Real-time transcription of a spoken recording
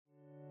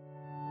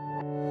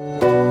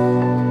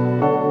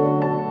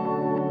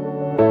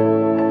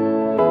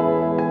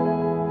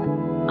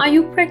Are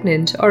you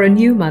pregnant or a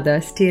new mother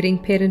steering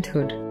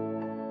parenthood?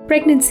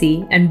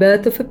 Pregnancy and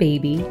birth of a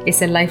baby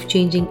is a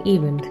life-changing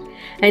event,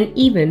 an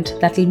event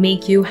that will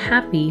make you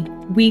happy,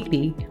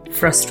 weepy,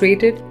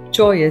 frustrated,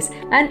 joyous,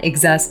 and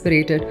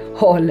exasperated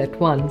all at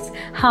once.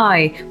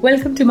 Hi,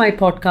 welcome to my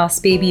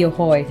podcast, Baby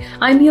Ahoy.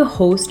 I'm your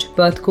host,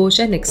 birth coach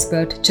and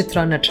expert,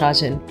 Chitra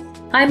Natarajan.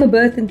 I'm a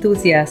birth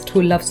enthusiast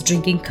who loves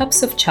drinking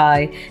cups of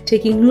chai,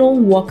 taking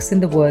long walks in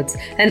the woods,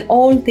 and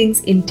all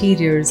things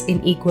interiors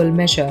in equal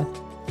measure.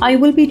 I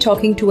will be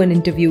talking to an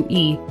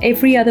interviewee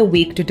every other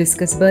week to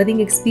discuss birthing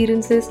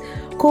experiences,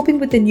 coping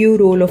with the new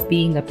role of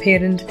being a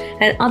parent,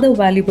 and other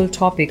valuable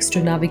topics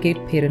to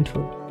navigate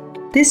parenthood.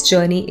 This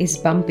journey is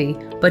bumpy,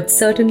 but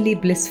certainly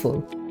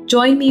blissful.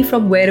 Join me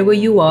from wherever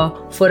you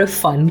are for a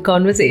fun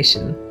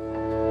conversation.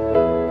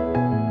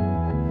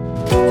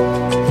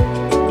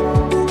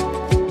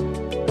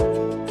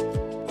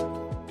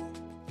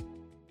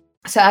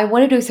 So I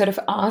wanted to sort of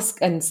ask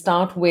and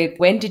start with,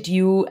 when did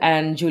you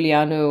and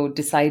Giuliano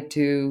decide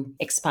to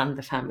expand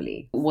the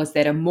family? Was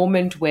there a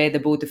moment where the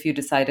both of you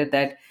decided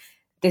that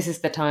this is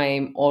the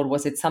time, or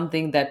was it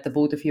something that the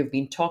both of you have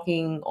been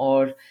talking,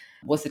 or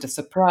was it a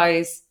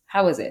surprise?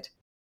 How was it?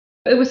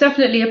 It was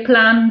definitely a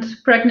planned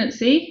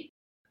pregnancy.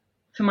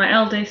 For my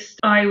eldest,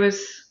 I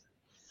was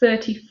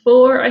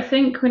 34, I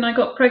think, when I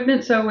got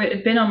pregnant. So it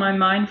had been on my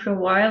mind for a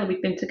while.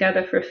 We'd been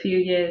together for a few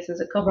years as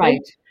a couple.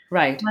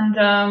 Right.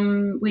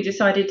 And we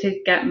decided to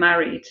get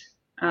married.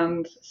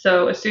 And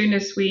so as soon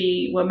as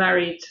we were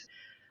married,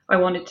 I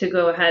wanted to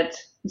go ahead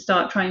and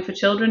start trying for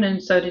children.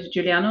 And so did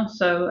Giuliano.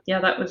 So yeah,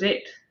 that was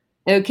it.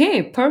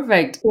 Okay,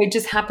 perfect. So it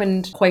just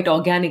happened quite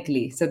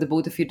organically. So the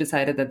both of you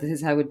decided that this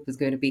is how it was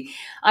going to be.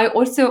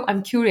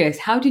 I'm curious,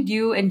 how did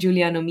you and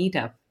Giuliano meet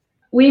up?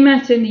 We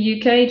met in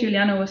the UK.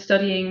 Giuliano was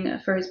studying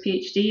for his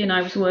PhD and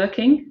I was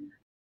working.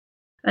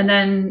 And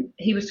then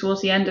he was towards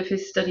the end of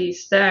his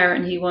studies there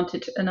and he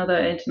wanted another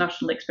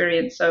international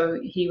experience. So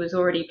he was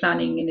already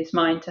planning in his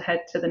mind to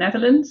head to the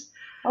Netherlands.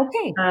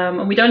 Okay.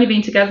 And we'd only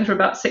been together for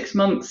about 6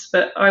 months,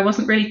 but I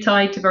wasn't really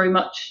tied to very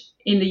much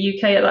in the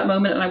UK at that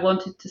moment. And I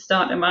wanted to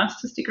start a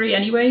master's degree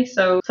anyway.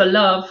 So for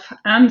love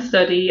and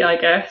study, I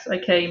guess, I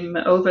came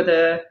over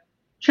the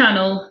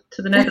channel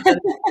to the Netherlands.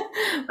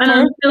 And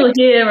I'm still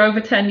here over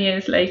 10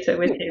 years later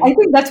with him. I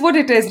think that's what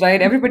it is, right?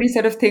 Everybody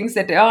sort of thinks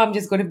that, I'm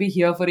just going to be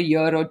here for a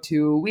year or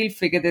two. We'll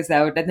figure this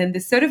out. And then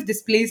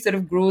this place sort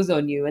of grows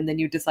on you. And then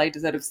you decide to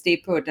sort of stay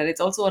put. And it's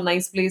also a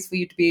nice place for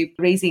you to be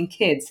raising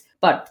kids.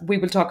 But we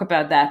will talk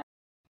about that.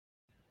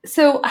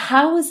 So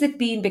how has it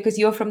been? Because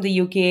you're from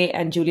the UK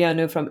and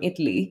Giuliano from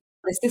Italy.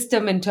 The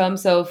system in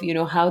terms of,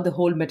 how the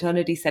whole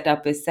maternity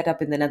setup is set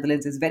up in the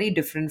Netherlands is very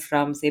different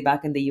from, say,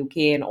 back in the UK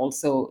and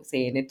also,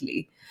 say, in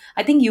Italy.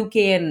 I think UK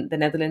and the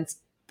Netherlands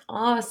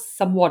are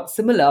somewhat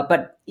similar,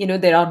 but,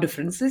 there are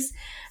differences.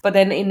 But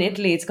then in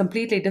Italy, it's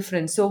completely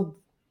different. So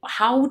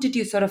how did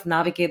you sort of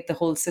navigate the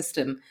whole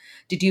system?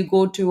 Did you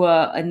go to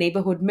a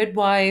neighborhood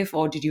midwife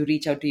or did you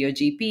reach out to your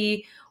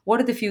GP? What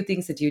are the few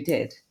things that you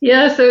did?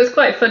 Yeah, so it's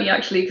quite funny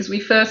actually, because we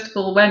first of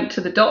all went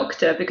to the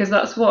doctor because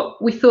that's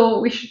what we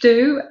thought we should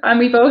do. And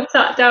we both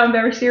sat down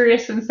very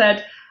serious and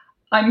said,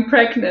 I'm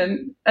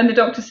pregnant. And the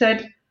doctor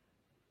said,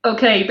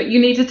 okay, but you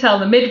need to tell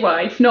the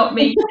midwife, not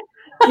me.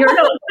 You're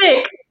not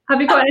sick.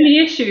 Have you got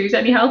any issues,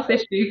 any health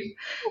issues?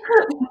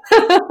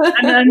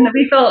 And then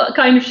we felt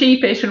kind of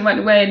sheepish and went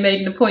away and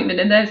made an appointment.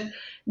 And there's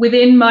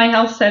within my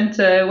health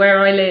centre where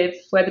I live,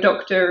 where the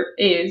doctor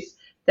is,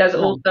 there's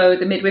also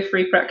the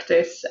midwifery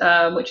practice,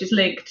 which is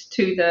linked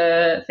to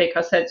the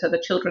Centre,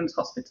 the Children's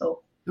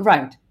Hospital.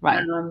 Right.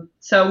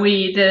 So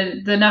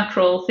the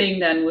natural thing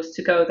then was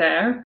to go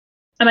there.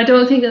 And I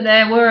don't think that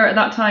there were at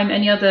that time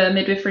any other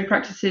midwifery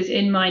practices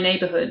in my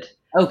neighbourhood.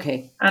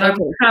 Okay. And I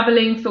was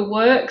travelling for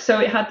work, so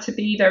it had to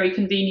be very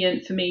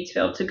convenient for me to be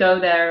able to go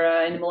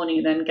there in the morning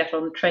and then get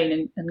on the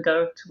train and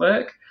go to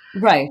work.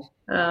 Right.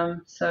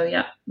 So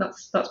yeah,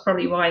 that's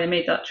probably why they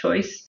made that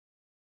choice.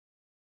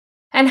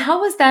 And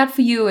how was that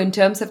for you in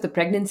terms of the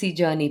pregnancy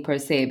journey per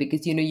se?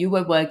 Because, you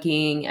were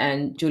working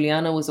and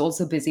Giuliano was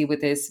also busy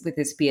with his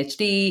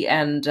PhD.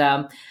 And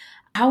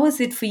how was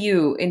it for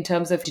you in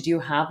terms of, did you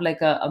have like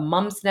a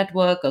mum's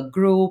network, a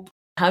group?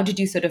 How did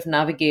you sort of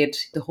navigate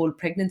the whole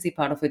pregnancy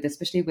part of it,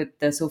 especially with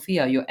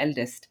Sophia, your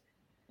eldest?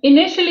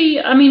 Initially,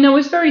 I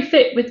was very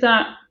fit with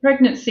that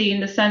pregnancy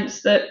in the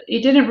sense that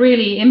it didn't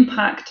really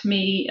impact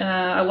me.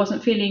 I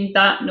wasn't feeling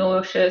that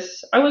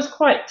nauseous. I was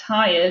quite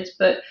tired,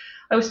 but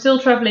I was still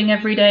traveling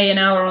every day an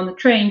hour on the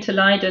train to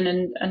Leiden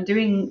and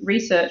doing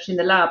research in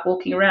the lab,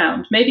 walking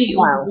around. Maybe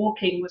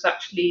walking was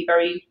actually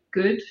very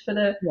good for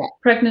the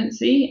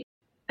pregnancy.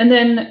 And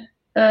then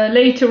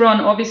later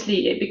on,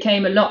 obviously, it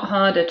became a lot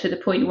harder to the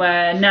point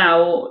where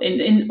now,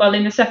 in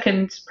the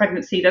second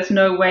pregnancy, there's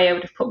no way I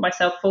would have put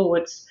myself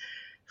forwards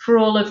for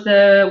all of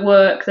the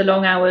work, the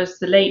long hours,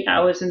 the late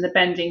hours, and the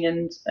bending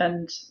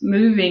and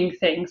moving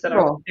things that I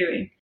was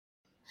doing.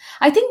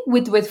 I think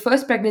with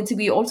first pregnancy,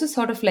 we also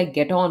sort of like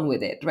get on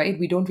with it, right?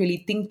 We don't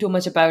really think too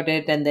much about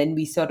it, and then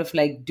we sort of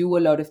like do a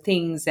lot of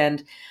things,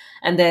 and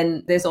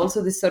then there's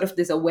also this sort of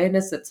this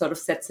awareness that sort of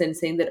sets in,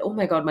 saying that, oh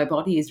my God, my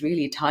body is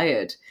really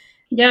tired.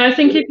 Yeah, I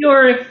think if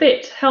you're a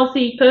fit,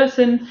 healthy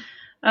person,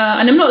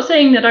 and I'm not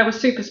saying that I was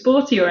super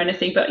sporty or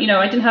anything, but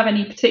I didn't have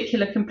any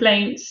particular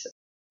complaints.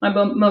 My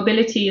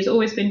mobility has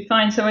always been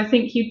fine, so I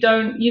think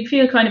you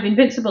feel kind of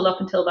invincible up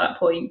until that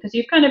point because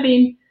you've kind of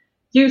been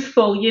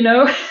youthful, and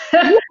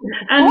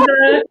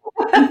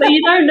and so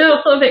you don't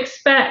know sort of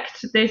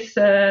expect this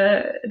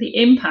the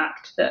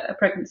impact that a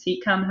pregnancy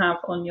can have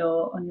on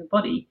your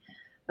body.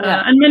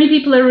 Yeah. And many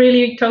people are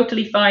really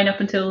totally fine up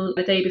until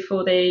the day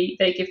before they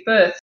give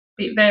birth.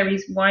 It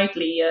varies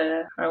widely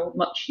how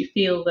much you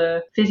feel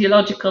the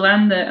physiological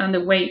and the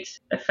weight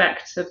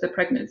effects of the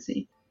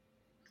pregnancy.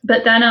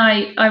 But then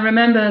I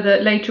remember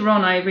that later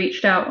on I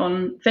reached out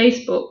on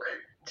Facebook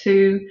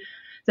to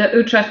the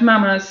Utrecht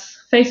Mamas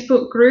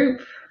Facebook group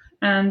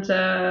and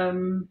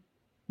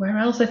where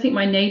else? I think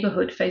my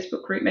neighborhood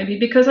Facebook group maybe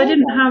because I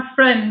didn't have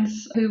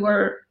friends who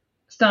were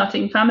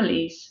starting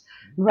families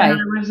and Right.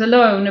 I was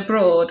alone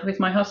abroad with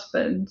my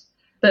husband.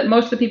 But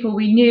most of the people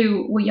we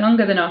knew were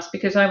younger than us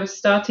because I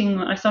started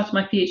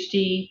my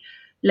PhD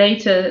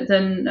later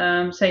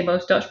than say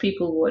most Dutch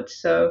people would.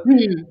 So Hmm. I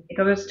think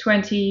I was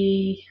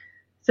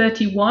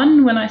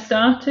 31 when I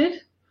started.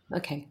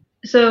 Okay.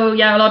 So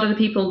yeah, a lot of the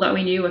people that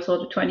we knew were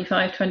sort of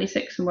 25,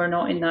 26, and we're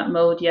not in that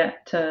mode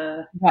yet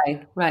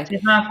Right. Right. to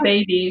have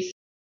babies.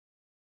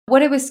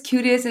 What I was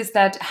curious is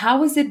that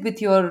how is it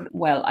with your,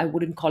 well, I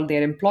wouldn't call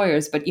their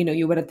employers, but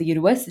you were at the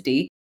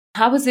university.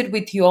 How was it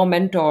with your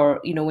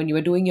mentor, when you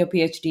were doing your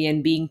PhD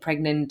and being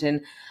pregnant?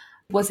 And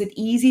was it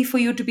easy for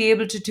you to be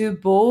able to do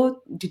both?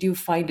 Did you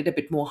find it a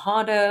bit more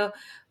harder?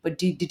 But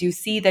did you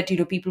see that,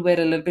 people were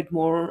a little bit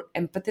more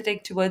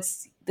empathetic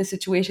towards the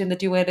situation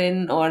that you were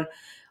in, or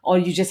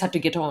you just had to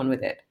get on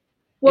with it?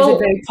 Is it Well,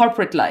 very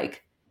corporate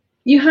like?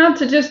 you had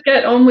to just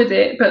get on with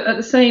it, but at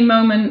the same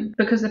moment,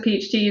 because the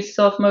PhD is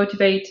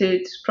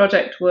self-motivated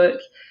project work,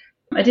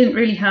 I didn't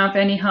really have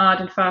any hard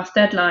and fast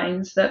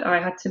deadlines that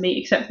I had to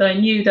meet, except that I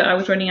knew that I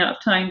was running out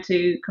of time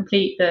to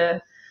complete the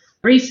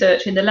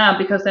research in the lab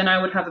because then I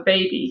would have a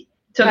baby.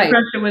 So the Right.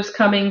 pressure was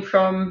coming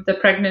from the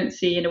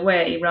pregnancy in a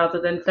way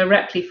rather than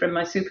directly from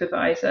my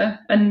supervisor.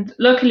 And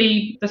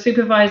luckily, the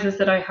supervisors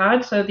that I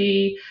had, so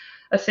the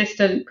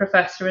assistant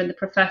professor and the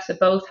professor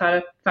both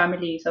had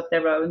families of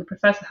their own. The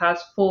professor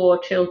has 4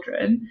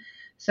 children.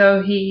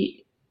 So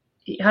he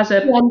has You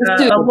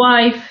understood. a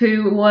wife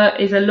who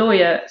is a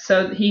lawyer,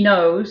 so he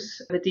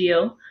knows the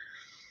deal.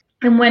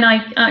 And when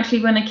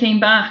I came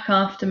back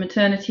after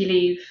maternity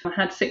leave, I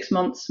had 6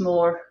 months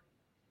more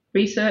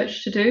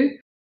research to do.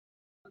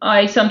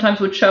 I sometimes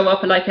would show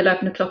up at like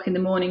 11 o'clock in the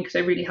morning because I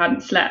really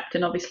hadn't slept.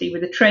 And obviously,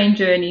 with a train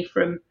journey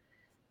from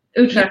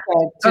You Utrecht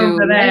said to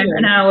over there, an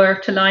Leiden. hour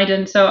to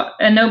Leiden.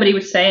 And nobody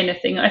would say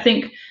anything. I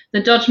think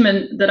the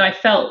judgment that I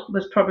felt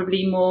was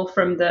probably more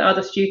from the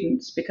other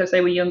students because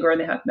they were younger and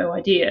they had no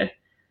idea.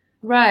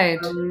 Right,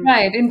 Um,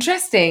 right.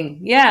 Interesting.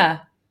 Yeah.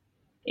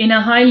 in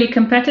a highly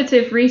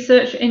competitive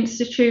research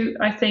institute,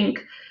 I think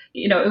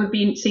it would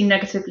be seen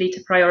negatively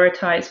to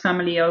prioritize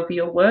family over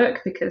your work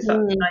because that's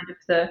Mm, kind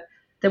of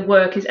the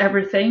work is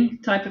everything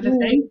type of a mm,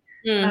 thing.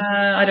 mm.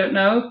 I don't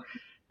know,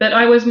 but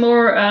I was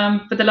more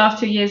for the last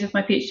 2 years of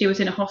my PhD was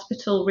in a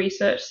hospital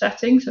research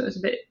setting, so it was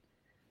a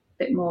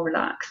bit more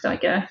relaxed, I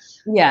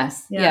guess.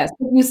 Yes, Yeah, yes.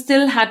 You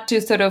still had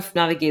to sort of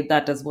navigate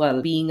that as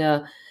well, being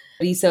a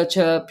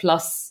researcher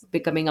plus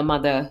becoming a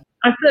mother.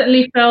 I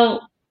certainly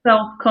felt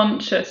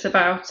self-conscious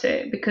about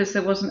it because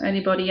there wasn't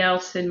anybody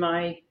else in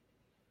my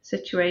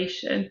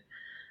situation.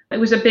 It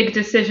was a big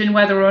decision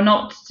whether or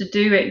not to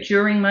do it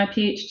during my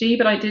PhD,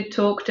 but I did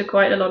talk to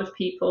quite a lot of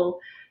people,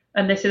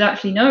 and they said,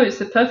 actually, no, it's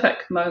the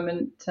perfect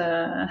moment.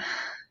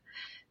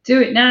 Do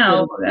it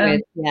now. To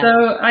it. Yeah.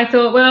 So I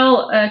thought,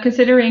 well,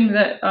 considering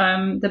that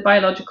the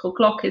biological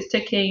clock is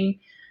ticking,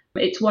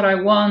 it's what I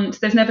want.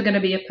 There's never going to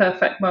be a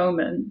perfect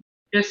moment.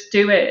 Just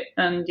do it,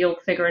 and you'll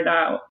figure it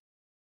out.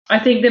 I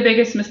think the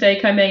biggest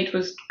mistake I made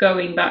was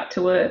going back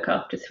to work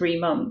after 3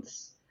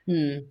 months.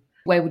 Hmm.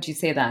 Why would you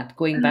say that?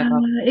 Going back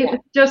up? It was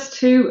just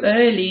too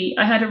early.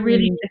 I had a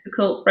really Mm.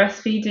 difficult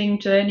breastfeeding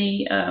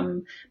journey.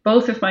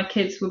 Both of my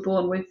kids were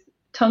born with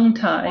tongue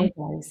tie,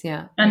 Sometimes,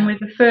 yeah, and yeah. with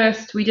the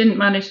first, we didn't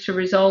manage to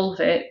resolve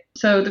it.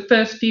 So the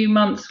first few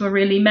months were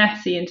really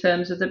messy in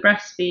terms of the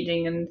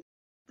breastfeeding and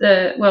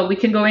we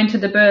can go into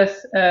the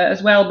birth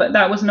as well, but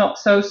that was not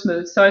so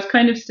smooth. So I was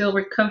kind of still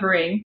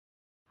recovering.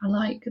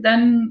 Like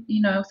then,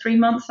 3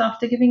 months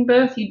after giving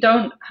birth, you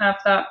don't have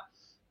that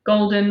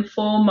golden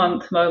 4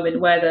 month moment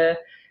where the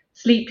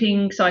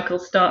sleeping cycle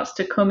starts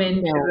to come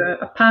into No,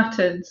 a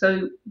pattern.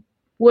 So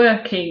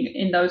working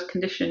in those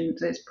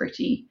conditions is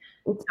pretty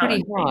it's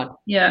pretty challenging. hard.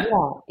 Yeah.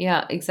 Yeah,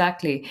 yeah,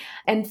 exactly.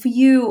 And for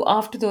you,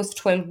 after those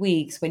 12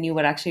 weeks, when you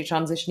were actually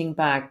transitioning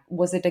back,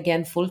 was it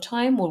again full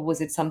time, or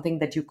was it something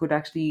that you could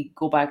actually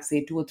go back,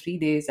 say, 2 or 3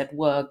 days at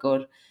work,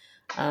 or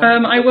I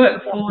what was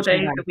worked the four transition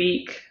days a like?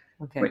 week,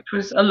 Okay. which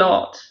was a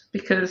lot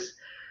because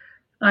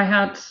I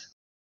had,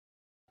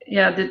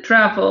 yeah, the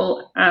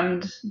travel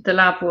and the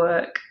lab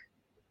work.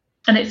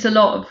 And it's a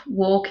lot of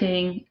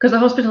walking because the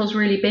hospital's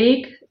really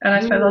big and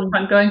I spent a lot of Mm.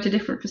 time going to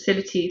different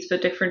facilities for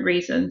different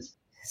reasons.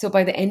 So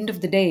by the end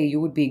of the day, you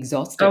would be I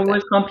exhausted then.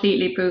 was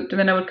completely pooped. And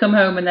then I would come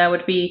home and there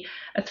would be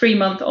a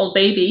 3-month-old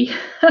baby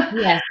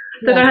Yes,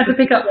 that I yes, had for to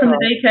pick up from the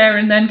sure. daycare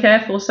and then care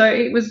for. So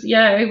it was,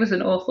 yeah, it was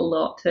an awful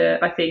lot,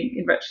 I think,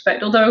 in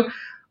retrospect. Although,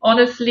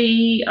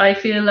 honestly, I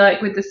feel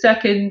like with the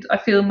second, I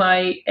feel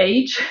my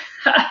age.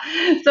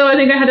 So I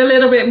think I had a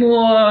little bit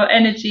more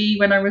energy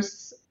when I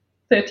was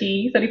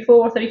 30,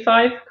 34, 35.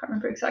 I can't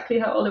remember exactly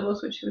how old I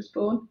was when she was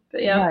born.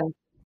 But yeah. Right.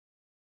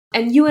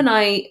 And you and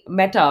I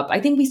met up. I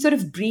think we sort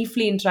of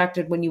briefly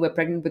interacted when you were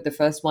pregnant with the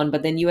first one,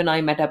 but then you and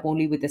I met up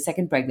only with the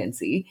second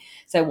pregnancy.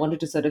 So I wanted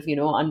to sort of,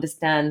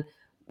 understand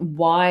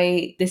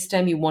why this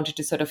time you wanted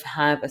to sort of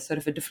have a sort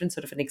of a different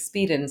sort of an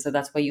experience. So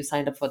that's why you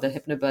signed up for the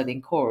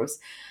hypnobirthing course.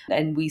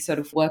 And we sort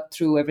of worked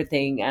through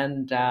everything.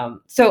 And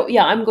so,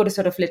 yeah, I'm going to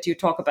sort of let you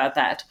talk about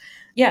that.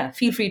 Yeah,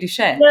 feel free to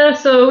share. Yeah,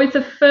 so with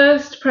the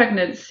first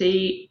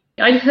pregnancy,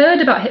 I'd heard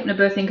about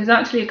hypnobirthing because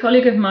actually a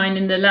colleague of mine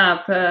in the lab,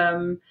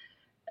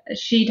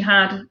 she'd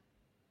had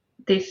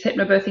this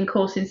hypnobirthing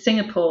course in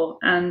Singapore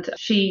and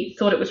she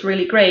thought it was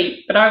really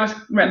great. But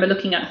remember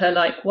looking at her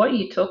like, what are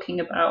you talking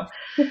about?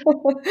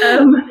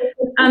 Um,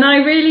 and I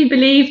really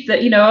believed that,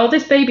 oh,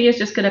 this baby is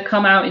just going to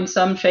come out in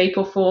some shape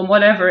or form,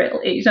 whatever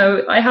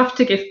I have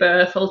to give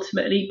birth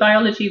ultimately.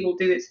 Biology will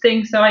do its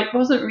thing. So I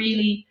wasn't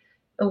really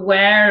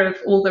aware of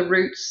all the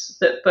routes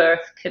that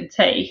birth can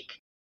take.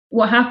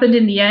 What happened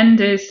in the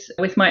end is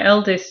with my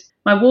eldest,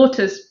 my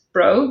waters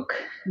broke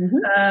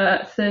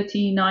Mhm.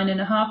 39 and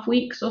a half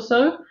weeks or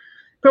so,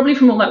 probably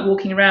from all that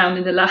walking around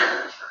in the lab.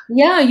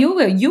 Yeah, you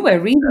were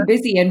really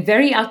busy and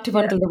very active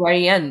until the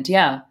very end.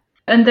 Yeah.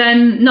 And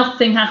then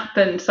nothing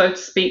happened, so to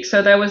speak. So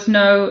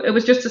it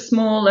was just a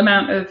small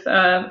amount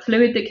of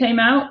fluid that came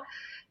out.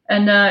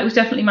 And it was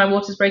definitely my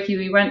waters breaking.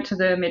 We went to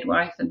the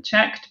midwife and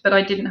checked, but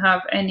I didn't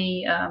have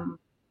any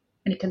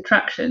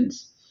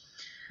contractions.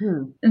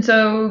 Hmm. And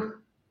so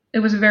it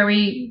was a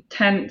very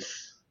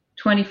tense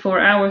 24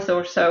 hours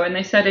or so. And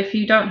they said, if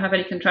you don't have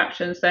any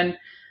contractions, then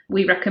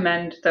we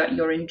recommend that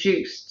you're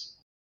induced.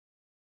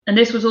 And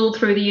this was all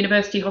through the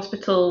university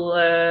hospital,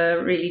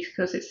 really,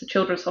 because it's the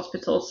children's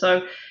hospital.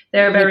 So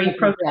they're very Yeah.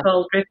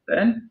 protocol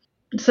driven.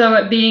 So,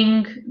 at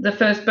being the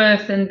first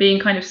birth and being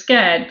kind of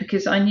scared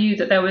because I knew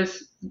that there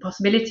was the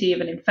possibility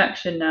of an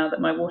infection now that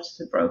my waters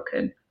had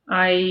broken,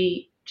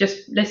 I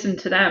just listened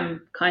to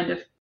them kind of.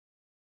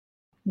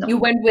 You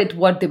Not, went with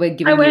what they were I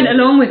giving went you.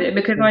 along with it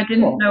because I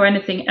didn't Of know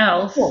anything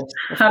else. course,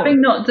 of course.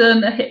 Having not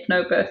done a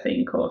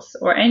hypnobirthing course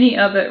or any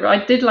other,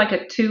 I did like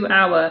a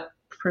 2-hour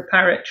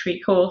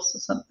preparatory course or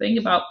something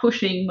about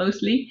pushing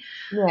mostly.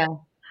 Yeah,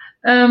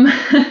 Um,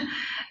 yeah.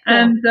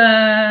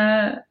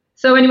 and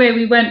so anyway,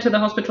 we went to the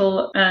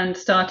hospital and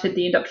started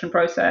the induction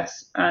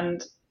process,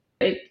 and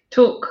it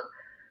took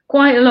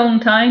quite a long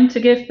time to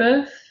give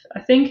birth. I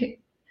think it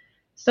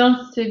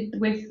started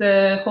with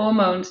the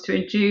hormones to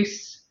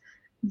induce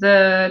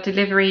the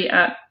delivery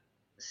at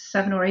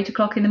 7 or 8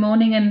 o'clock in the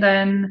morning, and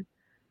then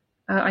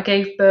I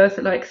gave birth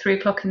at like 3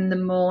 o'clock in the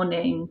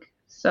morning. The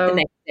So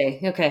next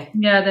day. Okay.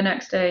 yeah, the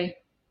next day.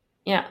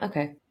 Yeah,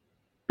 okay.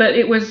 But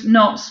it was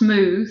not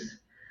smooth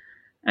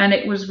and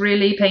it was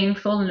really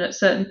painful. And at a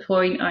certain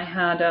point, I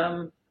had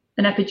an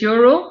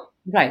epidural.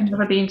 I've Right.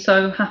 never been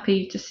so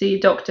happy to see a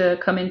doctor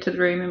come into the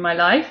room in my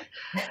life.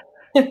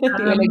 You were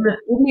like, Um,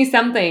 just give me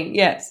something.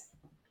 Yes.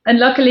 and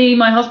luckily,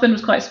 my husband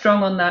was quite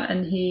strong on that,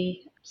 and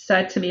he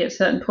said to me at a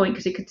certain point,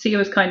 because he could see I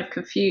was kind of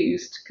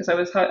confused because I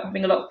was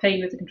having a lot of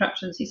pain with the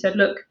contractions. He said,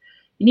 "Look,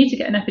 you need to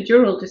get an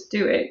epidural. Just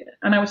do it."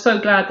 And I was so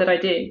glad that I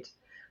did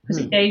because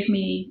it Hmm. gave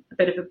me a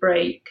bit of a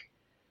break.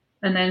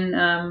 And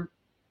then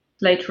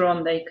later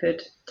on they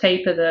could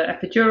taper the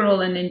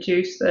epidural and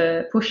induce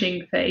the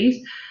pushing phase.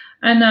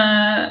 And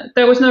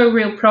there was no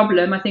real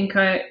problem. I think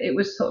it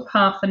was sort of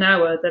half an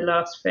hour, the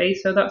last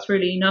phase. So that's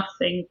really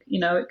nothing.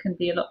 It can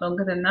be a lot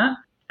longer than that.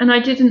 And I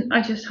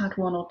just had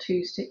 1 or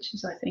 2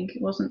 stitches, I think.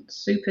 It wasn't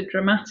super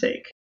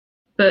dramatic.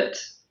 But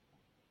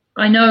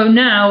I know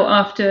now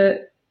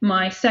after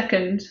my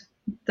second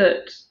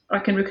that I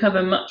can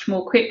recover much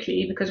more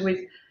quickly because with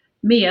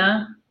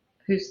Mia,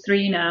 who's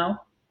 3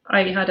 now,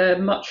 I had a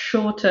much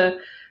shorter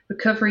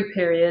recovery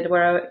period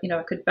where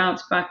I could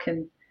bounce back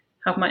and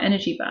have my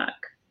energy back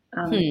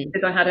Hmm.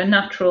 because I had a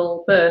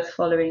natural birth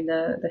following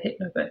the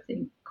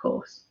hypnobirthing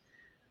course.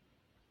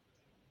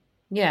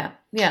 Yeah,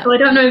 yeah. So I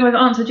don't know if I've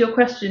answered your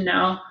question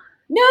now.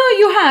 No,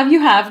 you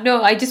have.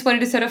 No, I just wanted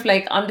to sort of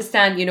like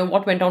understand,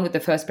 what went on with the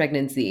first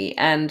pregnancy.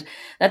 And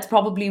that's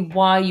probably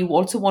why you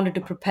also wanted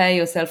to prepare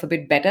yourself a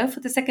bit better for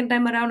the second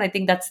time around. I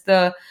think that's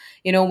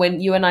when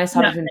you and I Yeah,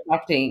 started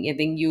interacting, I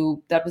think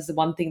that was the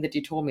one thing that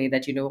you told me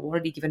that,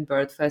 already given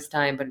birth first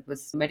time, but it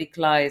was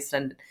medicalized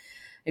and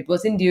it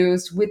was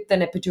induced with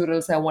an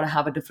epidural. So I want to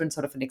have a different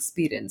sort of an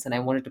experience and I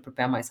wanted to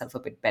prepare myself a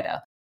bit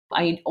better.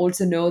 I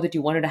also know that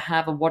you wanted to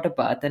have a water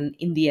bath, and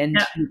in the end,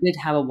 yeah, you did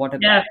have a water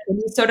yeah. bath. Can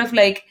you sort of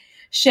like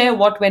share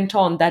what went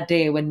on that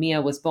day when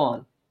Mia was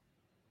born?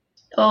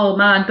 Oh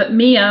man, but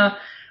Mia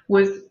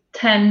was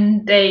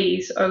 10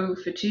 days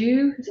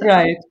overdue. Is that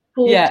right? Right.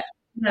 40, Yeah.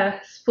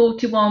 yes,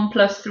 41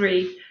 plus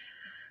 3.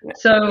 Yeah.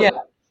 So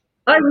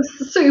I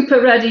was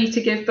super ready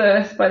to give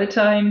birth by the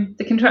time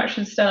the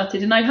contractions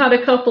started. And I'd had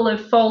a couple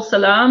of false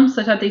alarms.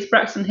 I'd had these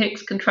Braxton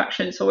Hicks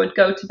contractions, so I'd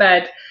go to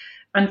bed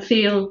and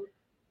feel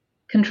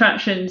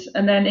contractions,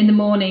 and then in the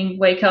morning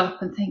wake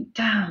up and think,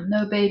 damn,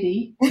 no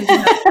baby.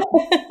 Because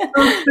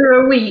after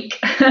a week,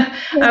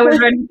 I was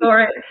ready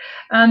for it.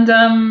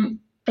 And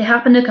it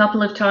happened a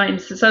couple of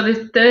times. So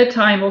the third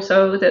time or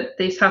so that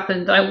this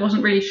happened, I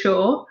wasn't really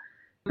sure.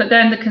 But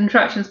then the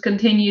contractions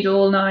continued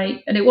all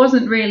night, and it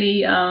wasn't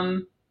really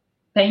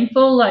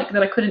painful, like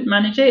that I couldn't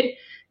manage it. It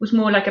was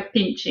more like a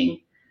pinching.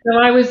 So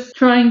I was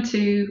trying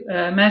to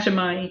measure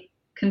my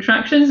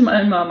contractions.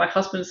 My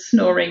husband's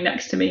snoring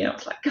next to me. I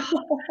was like,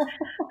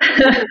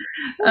 God.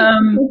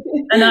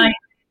 And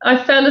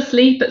I fell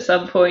asleep at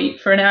some point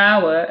for an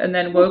hour and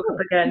then woke up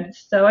again.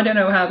 So I don't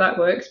know how that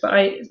works, but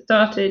I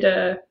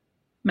started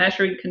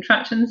measuring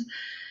contractions.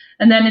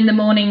 And then in the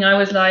morning, I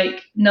was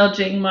like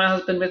nudging my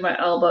husband with my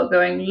elbow,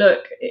 going,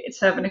 look, it's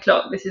 7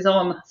 o'clock. This is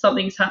on.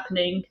 Something's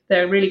happening.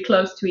 They're really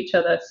close to each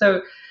other.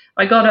 So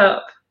I got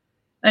up,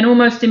 and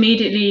almost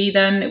immediately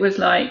then it was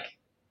like,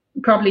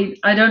 probably,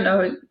 I don't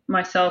know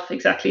myself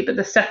exactly, but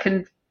the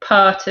second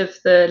part of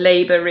the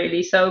labor,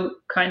 really. So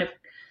kind of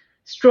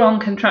strong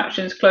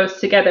contractions close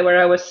together,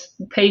 where I was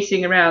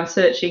pacing around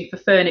searching for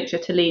furniture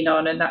to lean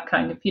on and that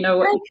kind of,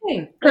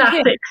 Okay. classic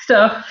Okay.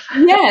 stuff.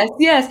 Yes,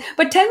 yes.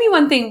 But tell me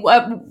one thing.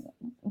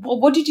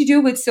 What did you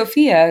do with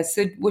Sophia?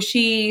 So was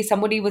she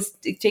somebody was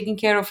taking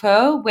care of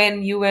her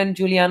when you and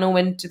Giuliano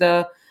went to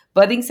the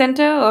birthing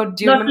center, or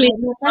do you remember Luckily,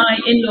 any of my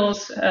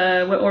in-laws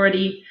were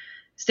already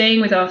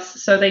staying with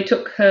us, so they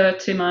took her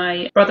to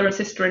my brother and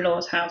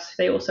sister-in-law's house.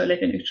 They also live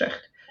in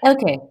Utrecht. that?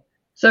 Okay.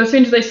 So as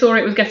soon as they saw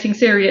it was getting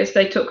serious,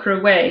 they took her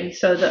away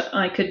so that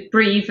I could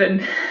breathe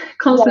and Yeah, you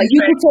concentrate.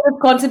 could sort of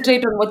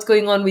concentrate on what's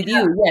going on with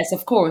you. Yes,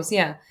 of course.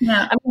 Yeah.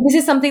 Yeah. I mean, this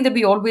is something that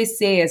we always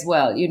say as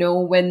well.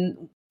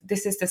 When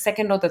this is the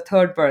second or the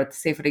third birth,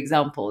 say, for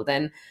example,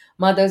 then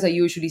mothers are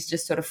usually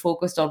just sort of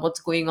focused on what's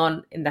going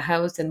on in the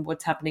house and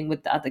what's happening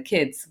with the other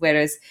kids.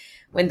 Whereas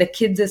when the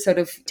kids are sort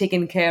of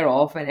taken care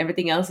of and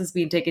everything else is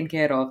being taken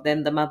care of,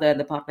 then the mother and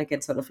the partner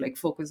can sort of like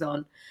focus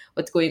on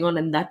what's going on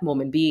in that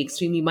moment, be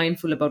extremely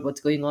mindful about what's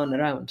going on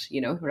around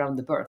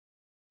the birth.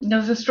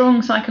 There's a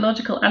strong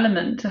psychological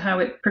element to how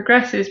it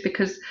progresses,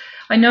 because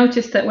I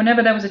noticed that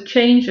whenever there was a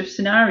change of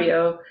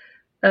scenario,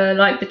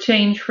 like the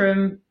change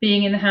from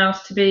being in the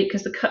house to be,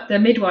 because the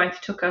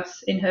midwife took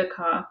us in her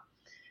car,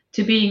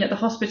 to being at the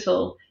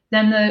hospital,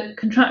 then the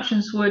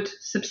contractions would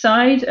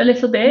subside a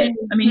little bit.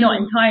 I mean, not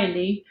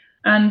entirely.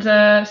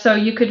 And so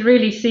you could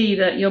really see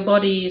that your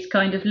body is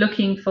kind of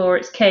looking for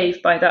its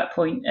cave by that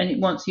point, and it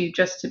wants you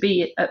just to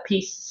be at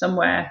peace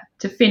somewhere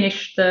to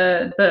finish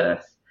the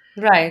birth.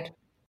 Right.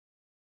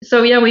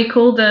 So yeah, we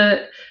called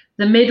the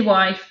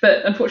midwife,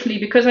 but unfortunately,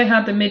 because I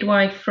had the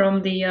midwife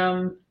from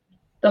the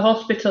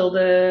hospital,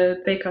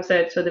 the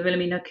BKZ, so the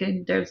Wilhelmina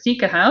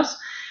Kinderziekenhuis,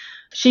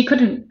 she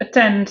couldn't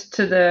attend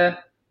to the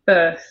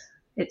birth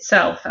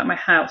itself at my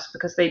house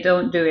because they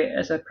don't do it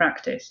as a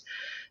practice.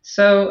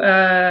 So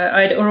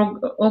I'd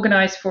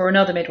organized for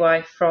another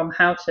midwife from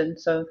Houghton,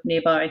 so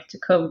nearby, to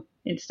come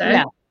instead.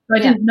 Yeah. So I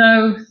Yeah. didn't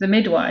know the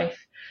midwife.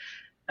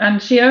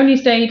 And she only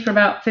stayed for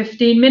about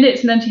 15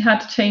 minutes, and then she had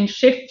to change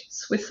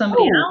shifts with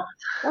somebody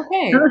Oh, else.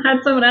 okay. I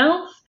had someone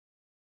else.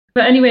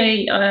 But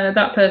anyway,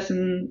 that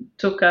person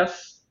took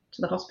us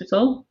to the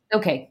hospital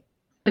Okay.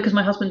 because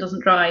my husband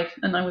doesn't drive,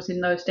 and I was in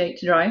no state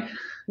to drive.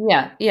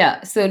 Yeah,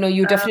 yeah. So no,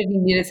 you definitely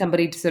needed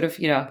somebody to sort of,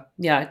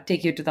 yeah,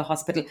 take you to the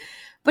hospital.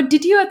 But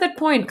did you at that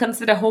point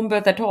consider home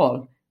birth at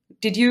all?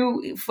 Did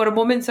you, for a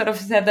moment, sort of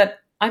said that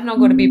I'm not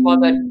going to be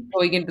bothered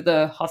going into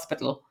the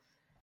hospital?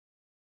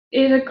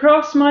 It had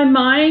crossed my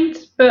mind,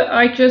 but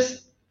I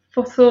just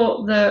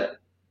thought that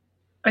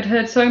I'd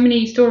heard so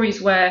many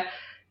stories where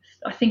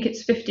I think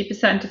it's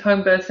 50% of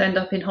home births end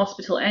up in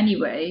hospital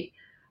anyway.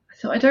 I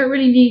thought I don't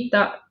really need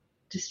that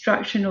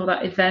distraction or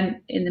that event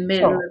in the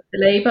middle Sure, of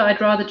the labour.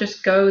 I'd rather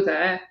just go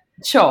there.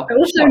 I sure,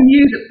 also sure.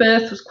 knew that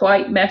birth was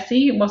quite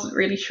messy and wasn't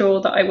really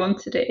sure that I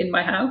wanted it in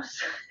my house.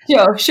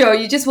 Sure, sure.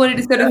 You just wanted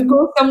to sort of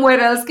go somewhere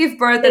else, give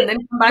birth, and then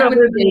come back with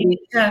the Probably, baby.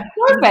 yeah.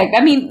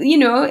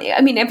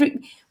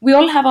 Perfect. We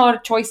all have our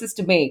choices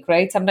to make,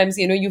 right? Sometimes,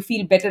 you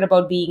feel better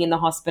about being in the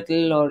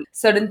hospital or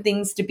certain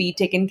things to be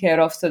taken care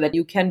of so that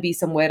you can be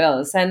somewhere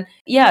else. And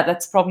yeah,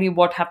 that's probably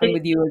what happened It,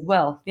 with you as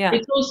well. Yeah.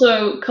 it's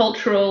also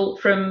cultural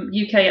from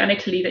UK and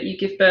Italy that you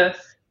give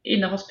birth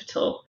in the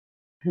hospital.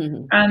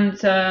 Mhm.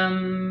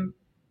 And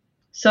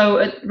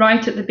so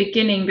right at the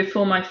beginning,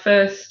 before my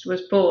first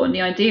was born,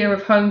 the idea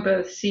of home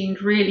birth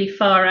seemed really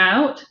far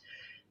out.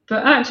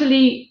 But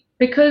actually,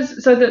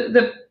 because so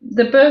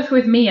the birth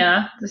with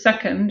Mia, the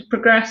second,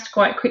 progressed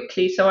quite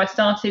quickly. So I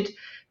started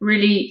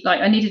really,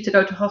 like, I needed to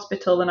go to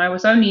hospital, and I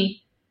was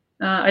only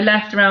I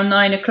left around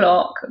 9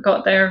 o'clock,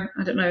 got there,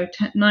 I don't know,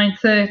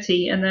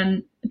 9:30, and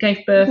then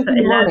gave birth Just at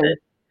in the 11. morning.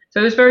 So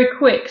it was very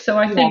quick. So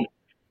I Yeah. think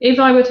if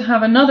I were to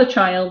have another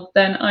child,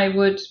 then I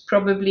would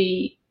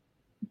probably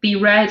be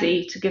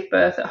ready to give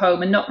birth at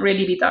home and not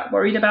really be that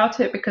worried about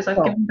it, because I've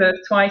Sure. given birth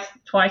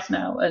twice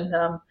now, and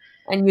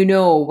And you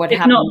know what it's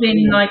not happened to been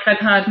you. like I've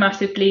had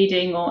massive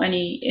bleeding or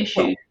any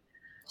Sure. issues.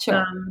 Sure.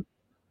 Um,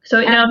 so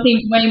it now And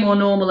seems way more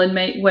normal and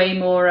way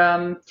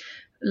more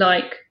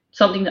like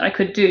something that I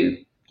could do,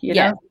 you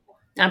yes, know?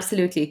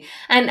 absolutely.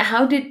 And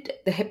how did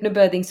the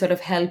hypnobirthing sort of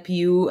help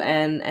you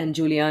and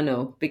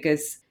Giuliano?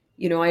 Because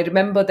I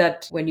remember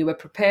that when you were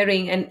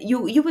preparing, and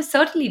you were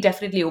certainly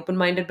definitely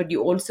open-minded, but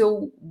you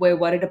also were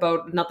worried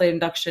about another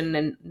induction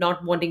and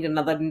not wanting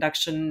another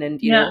induction, and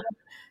Yeah.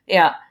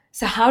 yeah.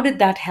 So how did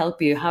that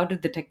help you? How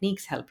did the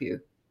techniques help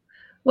you?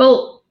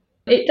 Well,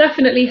 it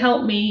definitely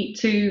helped me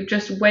to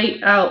just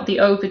wait out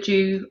the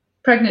overdue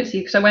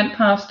pregnancy, because I went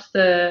past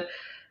the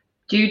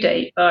due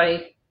date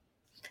by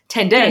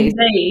 10 10 days.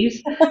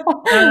 days.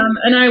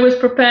 And I was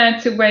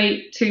prepared to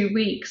wait 2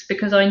 weeks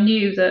because I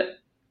knew that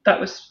that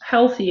was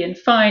healthy and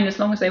fine as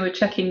long as they were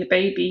checking the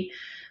baby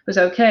was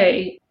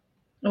okay.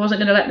 I wasn't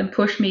going to let them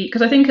push me,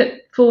 because I think at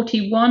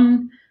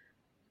 41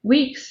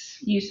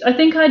 weeks, I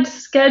think I'd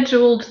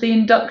scheduled the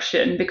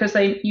induction because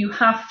you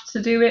have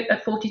to do it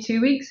at 42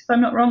 weeks, if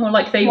I'm not wrong, or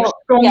like they So, yeah,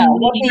 strongly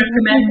what they usually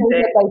recommend say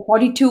is it. that by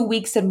 42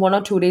 weeks and 1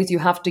 or 2 days, you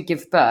have to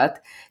give birth.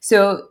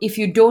 So, if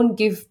you don't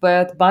give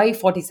birth by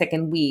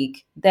 42nd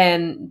week,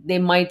 then they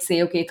might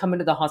say, okay, come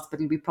into the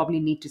hospital. We probably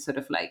need to sort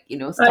of like,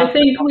 I start.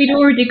 think we'd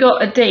already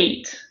got a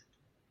date.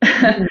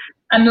 Mhm.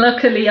 And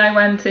luckily, I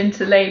went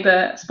into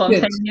labor Good.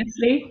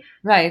 spontaneously.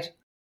 Right.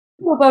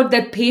 About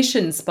that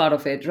patience part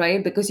of it,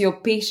 right? Because you're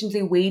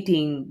patiently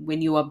waiting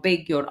when you are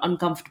big, you're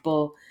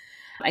uncomfortable,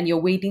 and you're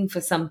waiting for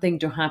something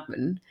to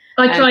happen.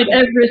 I And tried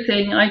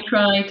everything. I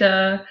tried,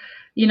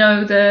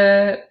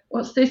 the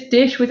what's this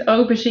dish with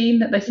aubergine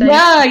that they say?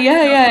 yeah,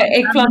 yeah, yeah.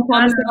 Eggplant And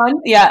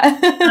parmesan. Yeah.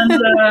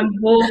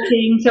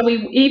 walking. So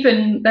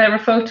there are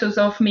photos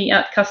of me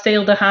at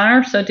Castel de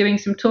Haar, so doing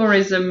some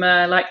tourism,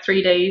 like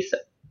 3 days.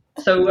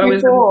 So I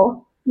was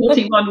Before.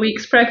 41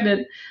 weeks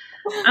pregnant.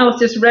 I was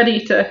just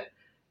ready to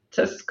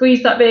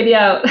squeeze that baby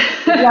out.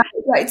 Right,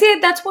 right. See,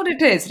 that's what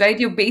it is, right?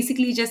 You're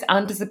basically just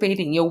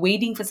anticipating. You're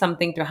waiting for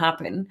something to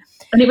happen.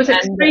 And it was And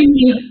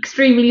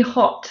extremely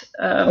hot.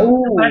 The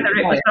oh, weather.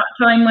 It was right.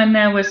 that time when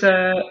there was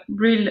a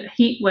real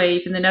heat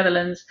wave in the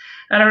Netherlands,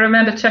 and I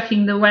remember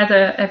checking the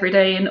weather every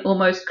day and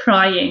almost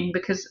crying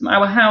because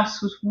our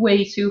house was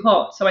way too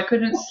hot, so I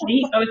couldn't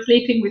sleep. I was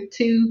sleeping with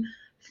two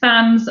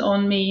fans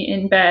on me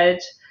in bed.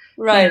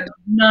 Right.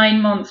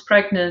 9 months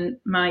pregnant.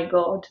 My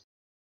God.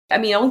 I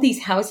mean, all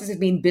these houses have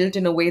been built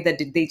in a way that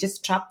they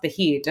just trap the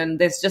heat, and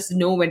there's just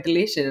no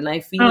ventilation. And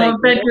I feel like, Our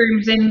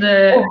bedrooms in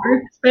the oh,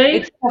 roof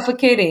space. it's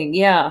suffocating.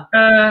 Yeah.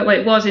 Well,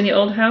 it was in the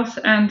old house,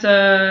 and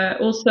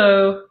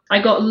also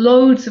I got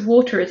loads of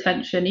water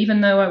retention,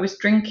 even though I was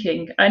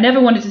drinking. I never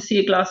wanted to see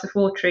a glass of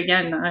water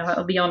again.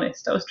 I'll be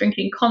honest. I was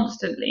drinking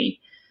constantly,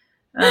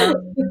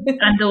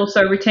 and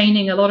also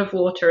retaining a lot of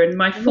water, and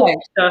my foot Right.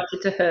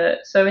 started to hurt.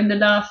 So in the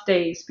last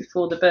days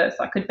before the birth,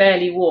 I could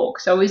barely walk.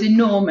 So it was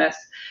enormous,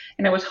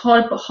 and I was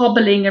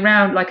hobbling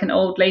around like an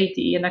old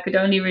lady, and I could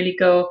only really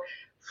go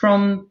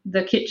from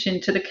the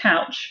kitchen to the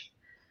couch.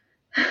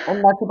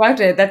 And that's about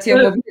it. That's your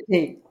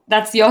mobility.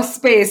 That's your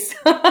space.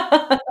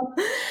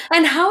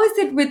 And how is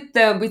it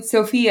with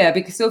Sophia?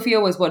 Because Sophia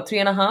was what,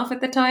 3.5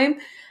 at the time?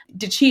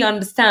 Did she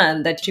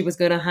understand that she was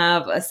going to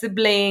have a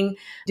sibling?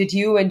 Did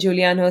you and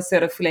Giuliano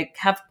sort of like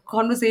have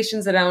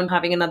conversations around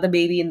having another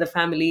baby in the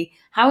family?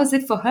 How is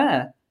it for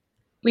her?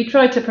 We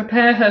tried to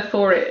prepare her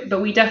for it,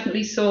 but we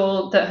definitely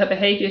saw that her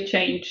behavior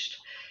changed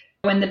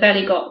when the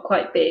belly got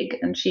quite big,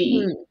 and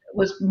she Hmm.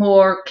 was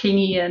more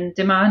clingy and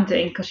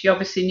demanding because she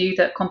obviously knew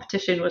that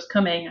competition was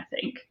coming, I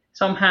think,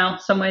 somehow,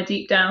 somewhere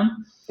deep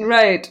down.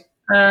 Right.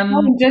 How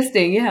Um,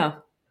 interesting. Yeah.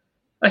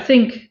 I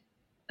think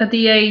at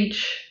the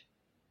age,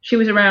 she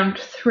was around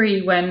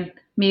 3 when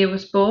Mia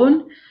was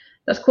born.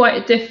 That's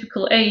quite a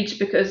difficult age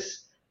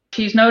because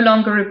she's no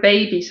longer a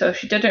baby, so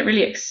she didn't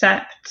really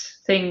accept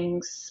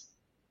things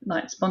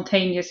like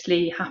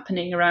spontaneously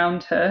happening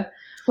around her,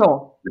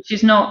 Sure. which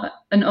is not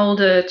an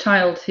older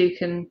child who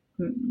can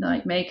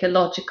like make a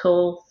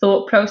logical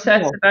thought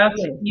process Sure. about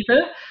it Yeah.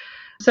 either.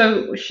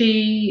 So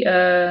she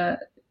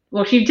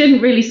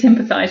didn't really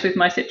sympathize with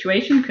my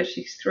situation because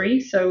she's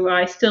 3. So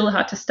I still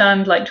had to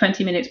stand like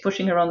 20 minutes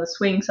pushing her on the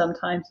swing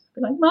sometimes.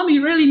 Be like, Mommy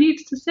really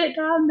needs to sit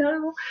down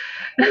now.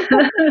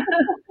 Yeah,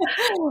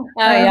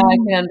 I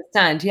um, can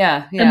understand.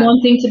 Yeah, and yeah.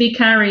 wanting to be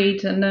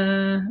carried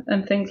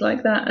and things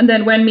like that. And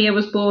then when Mia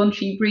was born,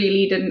 she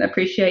really didn't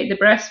appreciate the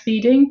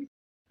breastfeeding.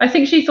 I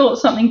think she thought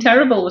something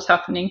terrible was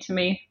happening to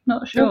me.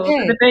 Not sure. That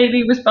Okay. the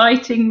baby was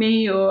biting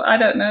me, or I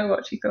don't know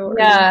what she thought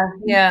really. Yeah,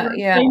 She yeah, would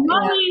yeah, say, yeah.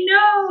 Mommy,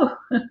 no.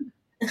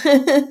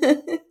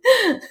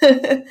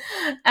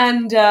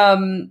 And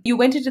you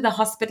went into the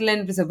hospital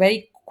and it was a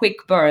very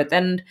quick birth,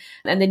 and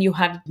then you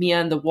had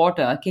Mia in the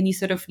water. Can you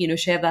sort of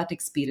share that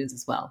experience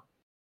as well?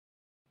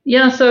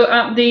 Yeah, so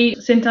at the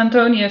St.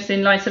 Antonius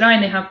in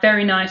Leicestershire, they have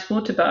very nice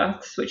water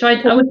baths, which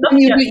I So would love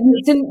to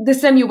actually.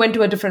 this time you went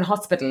to a different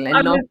hospital I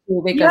and not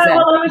was, to yeah, Baker's End.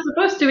 well, I was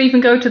supposed to even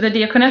go to the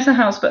Diakonessa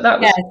house, but that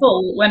was Yes.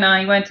 full when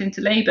I went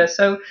into labour.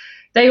 So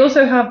they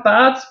also have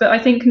baths, but I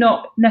think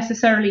not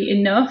necessarily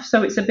enough.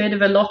 So it's a bit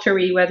of a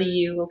lottery whether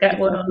you will get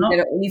one or Exactly. not. There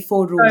are only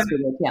 4 rooms So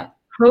with it. Yeah.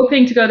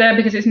 hoping to go there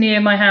because it's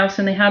near my house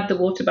and they had the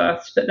water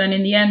baths. But then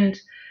in the end,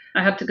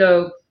 I had to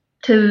go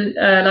to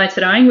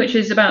Leiteraing, which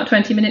is about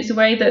 20 minutes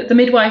away. The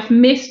midwife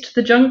missed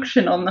the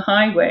junction on the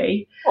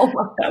highway Oh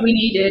my that we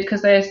needed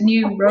because there's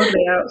new road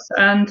layouts.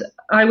 And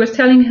I was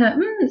telling her,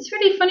 it's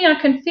really funny, I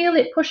can feel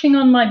it pushing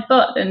on my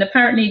butt. And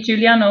apparently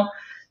Giuliano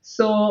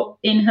saw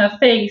in her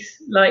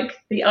face like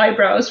the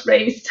eyebrows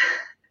raised.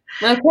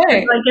 God. And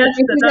Okay. I guess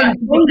She's like,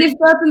 that don't give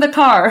birth in the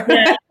car.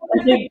 yeah,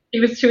 I think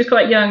she was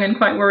quite young and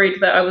quite worried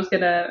that I was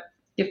going to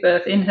give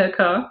birth in her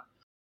car.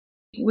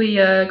 We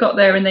got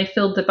there and they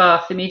filled the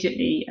bath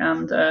immediately,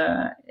 and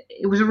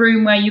it was a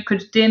room where you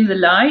could dim the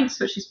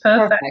lights, which is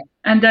perfect. Perfect.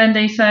 And then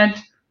they said,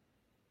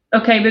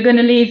 "Okay, we're going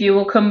to leave you.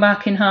 We'll come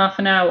back in half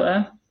an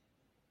hour."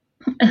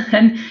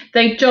 And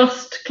they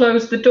just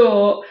closed the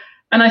door,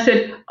 and I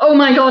said, "Oh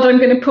my God, I'm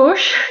going to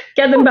push,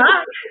 get them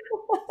back."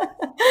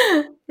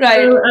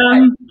 Right. So,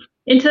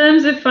 in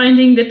terms of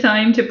finding the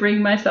time to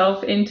bring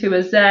myself into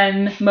a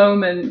Zen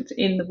moment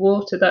in the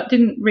water, that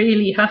didn't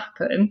really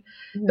happen.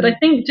 But I Mhm.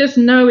 think just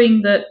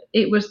knowing that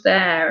it was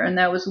there and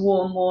there was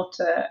warm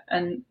water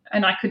and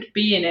I could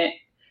be in it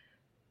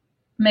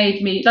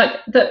made me like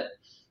that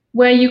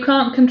where you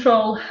can't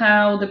control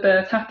how the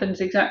birth happens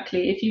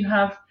exactly. If you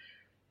have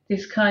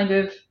this kind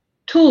of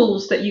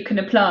tools that you can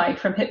apply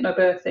from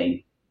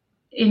hypnobirthing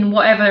in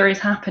whatever is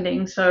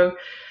happening. So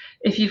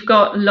if you've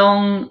got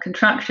long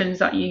contractions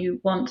that you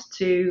want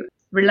to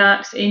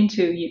relax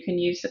into, you can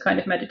use the kind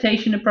of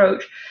meditation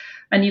approach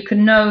and you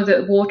can know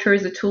that water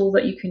is a tool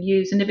that you can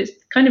use. And if it's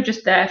kind of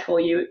just there for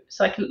you,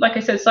 like I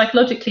said,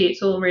 psychologically,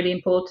 it's all really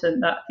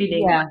important, that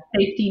feeling Yeah. like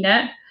safety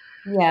net.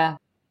 Yeah.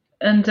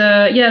 And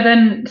yeah,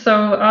 then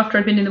so after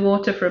I'd been in the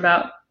water for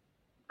about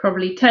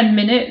probably 10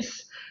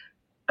 minutes,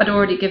 I'd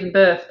already given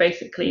birth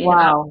basically in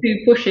about Wow. 2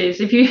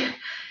 pushes. If you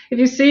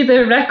see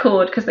the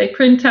record, because they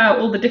print out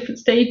all the different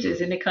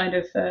stages in a kind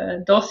of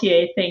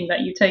dossier thing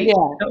that you take to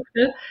Yeah. the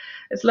doctor,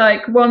 it's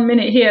like 1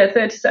 minute here,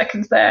 30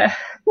 seconds there.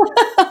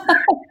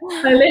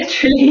 I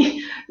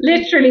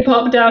literally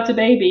popped out a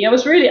baby. I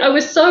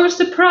was so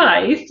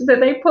surprised that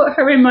they put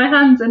her in my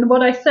hands, and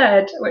what I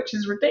said, which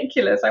is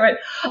ridiculous, I went,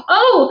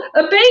 "Oh,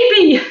 a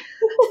baby!"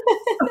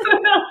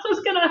 What else was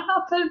going to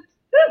happen?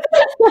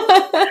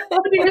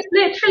 But it was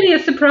literally a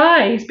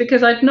surprise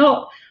because I'd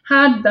not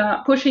had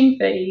that pushing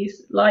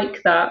phase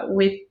like that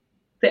with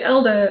the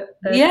elder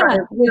Yeah.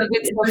 child. With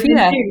It was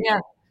Sophia. induced. Yeah.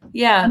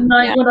 Yeah. And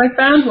like Yeah. what I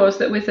found was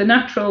that with a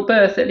natural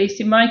birth, at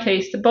least in my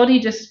case, the body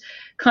just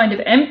kind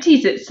of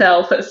empties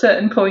itself at a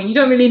certain point. You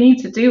don't really need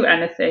to do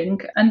anything,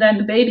 and then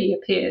the baby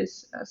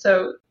appears.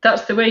 So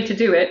that's the way to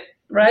do it,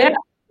 Yeah. right? Yeah,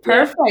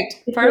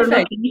 Perfect. if you're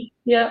Perfect. lucky.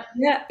 Yeah.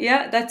 Yeah,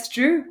 yeah, that's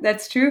true.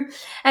 That's true.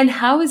 And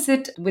how is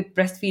it with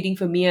breastfeeding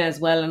for Mia as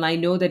well? And I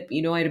know that,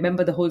 I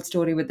remember the whole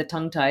story with the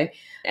tongue tie.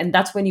 And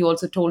that's when you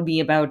also told me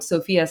about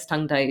Sophia's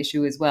tongue tie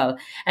issue as well.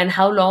 And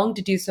how long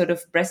did you sort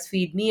of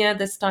breastfeed Mia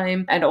this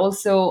time? And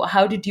also,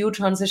 how did you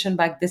transition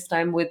back this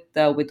time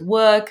with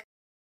work?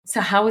 So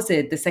how was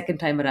it the second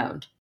time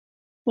around?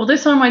 Well,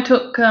 this time I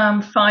took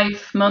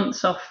 5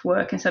 months off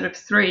work instead of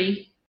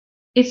 3.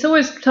 It's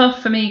always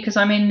tough for me because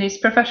I'm in these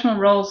professional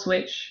roles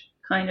which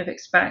kind of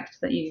expect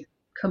that you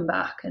come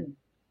back and,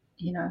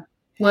 you know,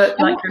 work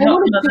I like want you're I not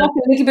want to another. talk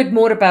a little bit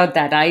more about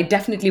that. I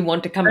definitely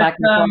want to come back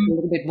and But talk a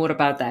little bit more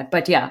about that.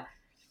 But yeah.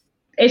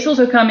 it's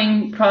also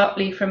coming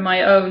partly from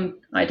my own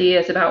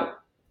ideas about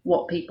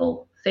what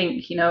people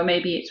think.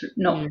 Maybe it's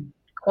not Mm.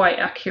 quite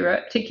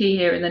accurate, particularly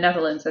here in the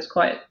Netherlands. There's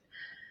quite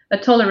a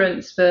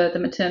tolerance for the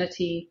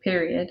maternity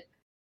period.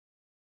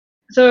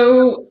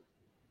 So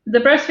the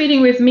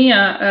breastfeeding with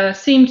Mia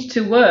seemed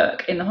to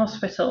work in the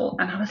hospital,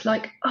 and I was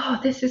like, "Oh,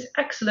 this is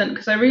excellent,"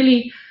 because I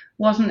really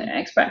wasn't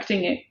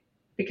expecting it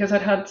because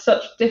I'd had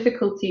such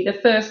difficulty the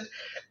first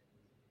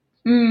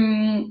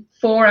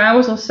 4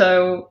 hours or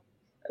so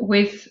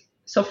with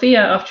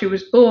Sophia after she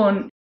was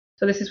born.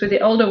 So this is with the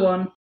older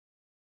one.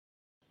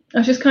 I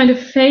was just kind of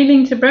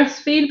failing to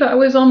breastfeed, but I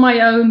was on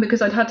my own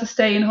because I'd had to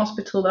stay in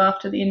hospital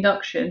after the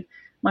induction.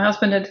 My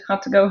husband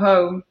had to go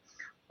home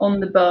on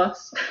the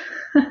bus.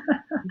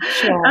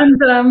 Sure.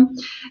 And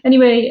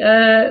anyway,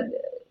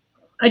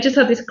 I just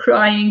had this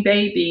crying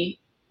baby,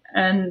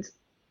 and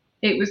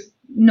it was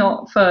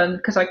not fun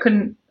because I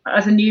couldn't,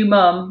 as a new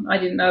mum, I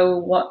didn't know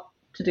what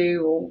to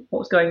do or what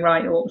was going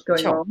right or what was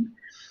going Sure. wrong.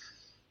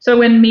 So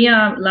when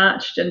Mia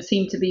latched and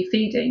seemed to be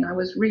feeding, I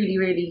was really,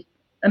 really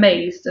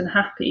amazed and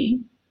happy.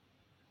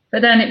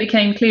 But then it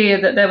became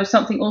clear that there was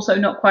something also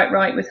not quite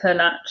right with her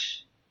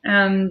latch.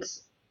 And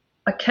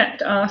I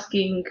kept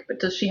asking, but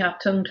does she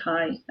have tongue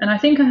tie? And I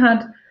think I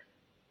had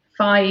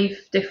 5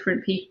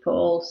 different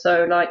people.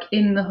 So, like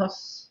in the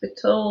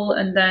hospital,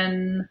 and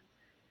then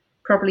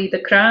probably the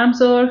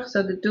kramzor,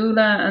 so the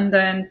doula, and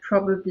then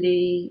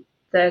probably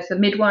there's a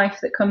midwife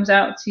that comes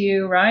out to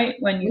you, right,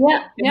 when you've Yeah,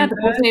 just yeah, given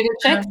the birth,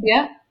 postnatal checks, and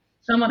yeah.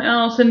 someone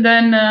else, and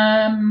then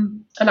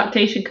a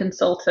lactation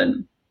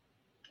consultant.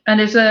 And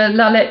there's a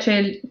La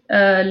Leche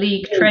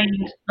League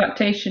trained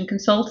lactation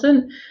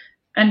consultant,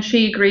 and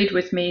she agreed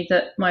with me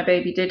that my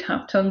baby did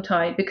have tongue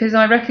tie because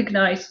I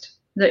recognised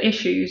the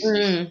issues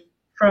Mm.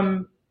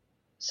 from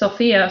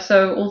Sophia.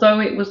 So although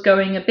it was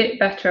going a bit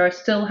better, I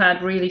still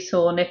had really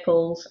sore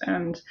nipples,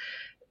 and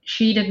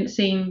she didn't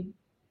seem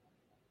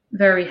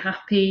very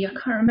happy. I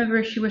can't remember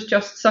if she was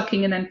just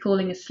sucking and then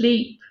falling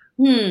asleep.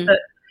 Hmm. But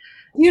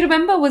Do you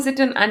remember, was it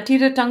an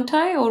anterior tongue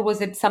tie, or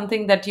was it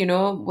something that,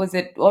 was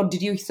it, or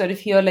did you sort of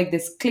hear like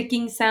this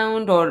clicking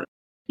sound, or?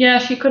 yeah,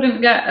 she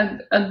couldn't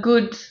get a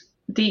good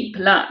deep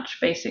latch,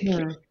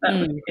 basically. Hmm. That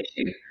was Hmm. the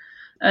issue.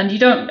 And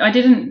I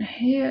didn't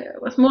hear,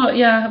 it was more,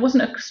 yeah, it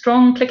wasn't a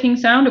strong clicking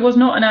sound. It was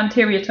not an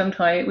anterior tongue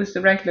tie. It was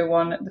the regular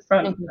one at the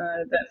front, Okay.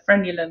 the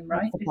frenulum, That's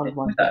right? the Is front it?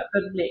 one. Was Yeah. that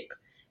the lip?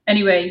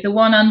 Anyway, the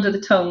one under the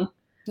tongue,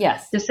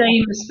 Yes. the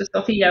same as for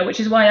Sophia, which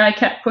is why I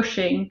kept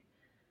pushing.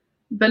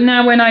 But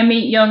now when I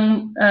meet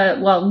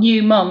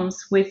new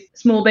mums with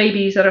small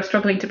babies that are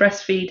struggling to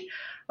breastfeed,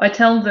 I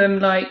tell them,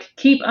 like,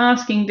 keep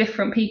asking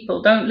different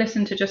people. Don't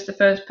listen to just the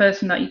first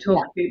person that you Yeah.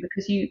 talk to,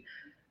 because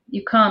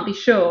you can't be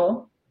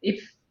sure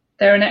if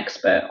they're an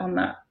expert on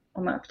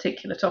that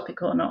particular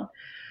topic or not.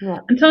 Yeah.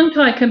 And tongue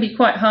tie can be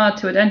quite hard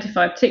to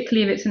identify,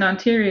 particularly if it's an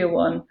anterior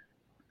one.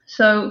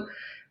 So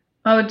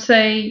I would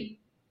say,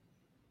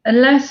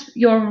 unless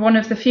you're one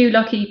of the few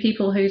lucky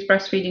people whose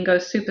breastfeeding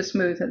goes super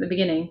smooth at the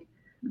beginning,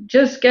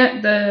 just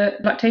get the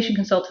lactation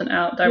consultant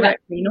out Yeah.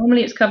 directly.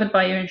 Normally it's covered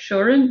by your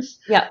insurance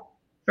Yeah.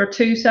 for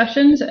 2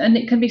 sessions, and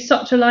it can be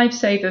such a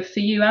lifesaver for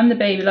you and the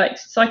baby. Like,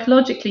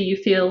 psychologically you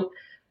feel,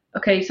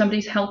 okay,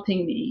 somebody's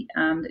helping me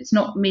and it's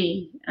not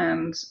me,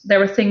 and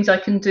there are things I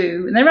can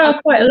do. And there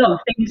are quite a lot Absolutely.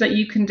 of things that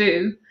you can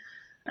do.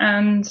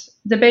 And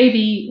the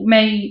baby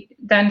may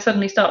then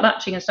suddenly start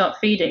latching and start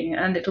feeding,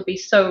 and it'll be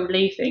so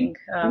relieving.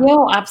 Yeah,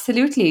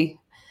 absolutely.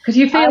 Because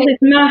you I feel this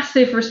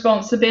massive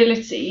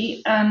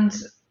responsibility, and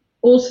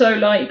also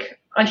like,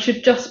 I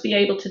should just be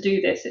able to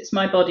do this. It's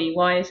my body.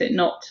 Why is it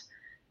not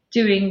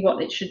doing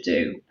what it should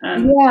do?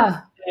 And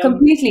Yeah,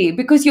 completely.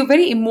 Because you're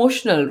very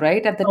emotional,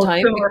 right, at the oh,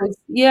 time. sure. Because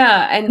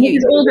yeah, and And this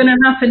is all going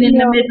to happen in the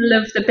yeah,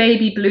 middle of the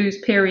baby blues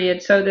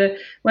period. So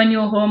when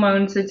your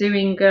hormones are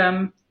doing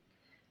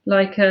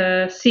like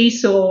a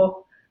seesaw.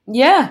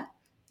 yeah,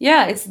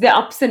 yeah. It's the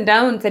ups and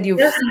downs that you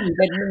Yeah. see.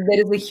 That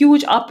there is a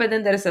huge up, and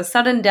then there is a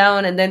sudden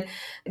down, and then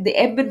the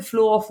ebb and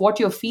flow of what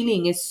you're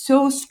feeling is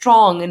so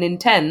strong and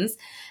intense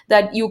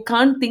that you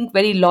can't think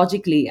very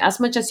logically. As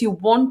much as you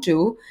want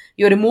to,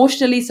 you're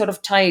emotionally sort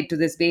of tied to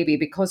this baby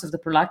because of the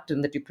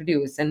prolactin that you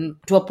produce, and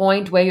to a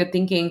point where you're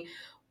thinking,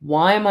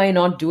 why am I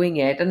not doing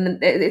it?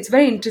 And it's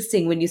very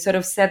interesting when you sort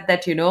of said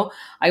that,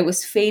 I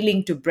was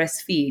failing to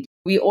breastfeed.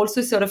 We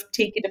also sort of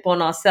take it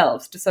upon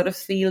ourselves to sort of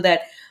feel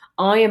that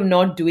I am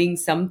not doing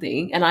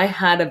something. And I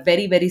had a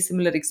very, very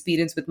similar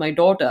experience with my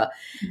daughter.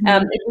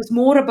 Mhm. It was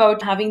more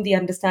about having the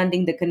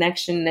understanding, the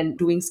connection, and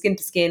doing skin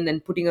to skin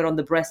and putting her on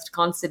the breast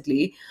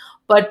constantly.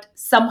 But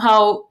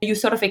somehow you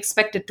sort of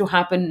expect it to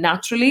happen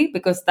naturally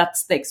because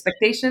that's the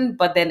expectation,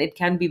 but then it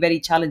can be very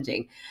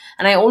challenging.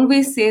 And I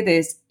always say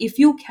this, if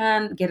you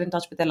can get in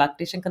touch with a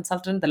lactation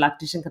consultant, the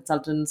lactation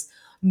consultants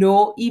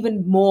know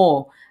even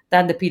more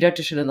than the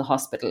pediatrician in the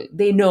hospital.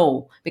 They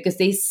know because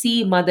they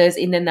see mothers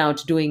in and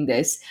out doing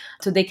this.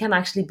 So they can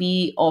actually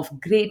be of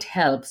great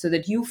help so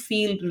that you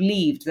feel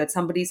relieved that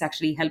somebody is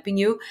actually helping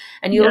you.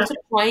 And you're Yeah, also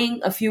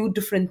trying a few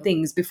different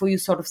things before you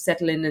sort of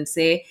settle in and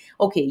say,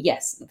 okay,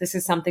 yes, this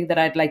is something that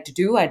I'd like to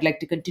do. I'd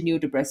like to continue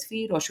to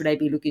breastfeed, or should I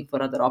be looking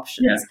for other yeah.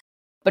 options?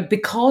 But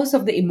because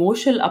of the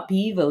emotional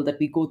upheaval that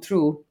we go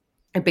through,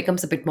 it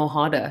becomes a bit more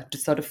harder to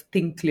sort of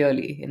think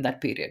clearly in that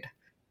period.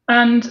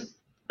 And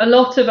a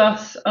lot of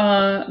us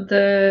are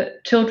the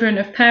children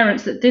of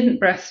parents that didn't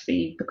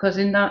breastfeed, because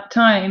in that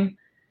time,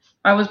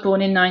 I was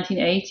born in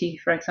 1980,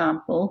 for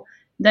example,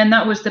 then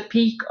that was the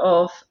peak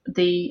of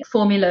the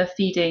formula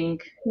feeding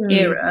Hmm.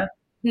 era.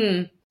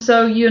 Hmm.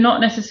 So you're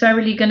not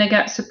necessarily going to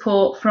get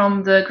support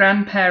from the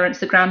grandparents,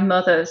 the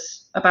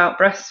grandmothers about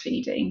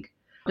breastfeeding,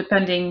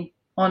 depending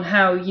on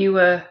how you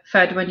were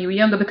fed when you were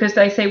younger, because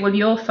they say, well,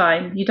 you're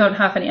fine. You don't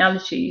have any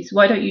allergies.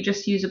 Why don't you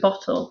just use a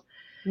bottle?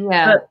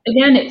 Yeah. But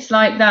again, it's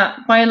like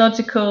that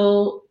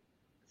biological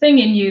thing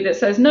in you that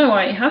says, no,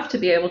 I have to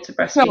be able to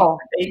breastfeed Sure.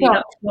 my baby. Sure.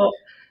 That's what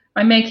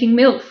I'm making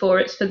milk for.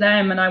 It's for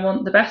them, and I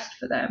want the best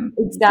for them.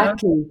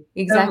 Exactly, So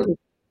exactly.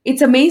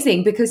 It's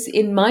amazing because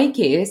in my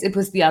case, it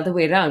was the other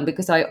way around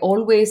because I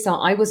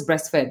was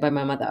breastfed by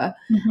my mother,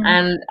 mhm.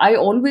 and I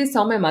always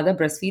saw my mother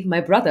breastfeed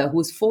my brother,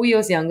 who's 4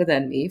 years younger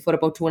than me, for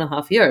about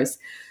 2.5 years.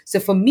 So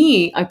for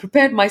me, I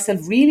prepared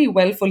myself really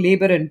well for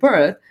labor and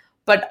birth,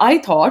 but I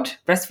thought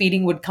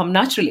breastfeeding would come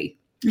naturally.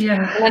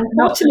 Yeah, And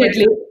not the way.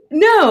 unfortunately,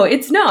 no,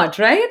 it's not,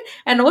 right?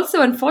 And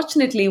also,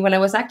 unfortunately, when I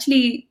was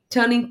actually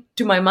turning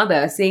to my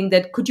mother saying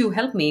that, could you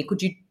help me?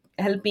 Could you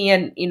help me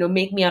and,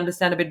 make me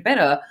understand a bit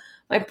better?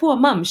 My poor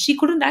mum, she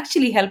couldn't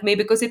actually help me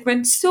because it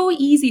went so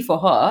easy for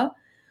her.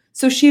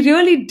 So she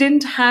really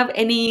didn't have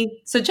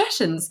any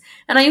suggestions.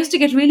 And I used to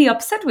get really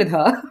upset with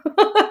her.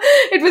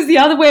 It was the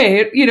other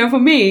way, for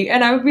me.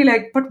 And I would be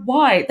like, but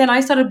why? Then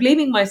I started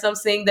blaming myself,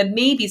 saying that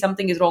maybe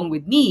something is wrong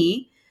with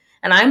me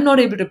and I'm not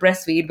able to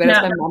breastfeed, whereas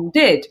Yeah. my mom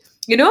did.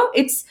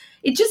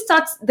 It just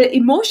starts, the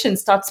emotion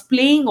starts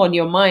playing on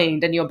your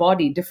mind and your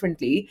body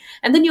differently.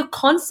 And then you're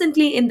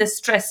constantly in the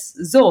stress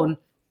zone.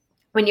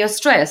 When you're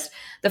stressed,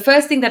 the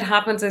first thing that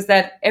happens is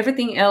that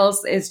everything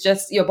else is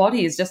just, your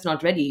body is just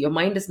not ready, your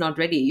mind is not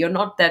ready, you're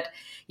not that,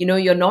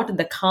 you're not in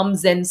the calm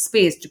zen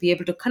space to be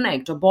able to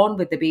connect or bond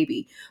with the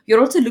baby. You're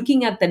also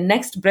looking at the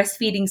next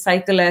breastfeeding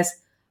cycle as,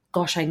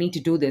 gosh, I need to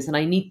do this and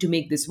I need to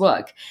make this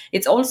work.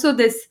 It's also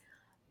this,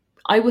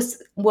 I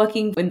was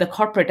working in the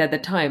corporate at the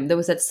time. There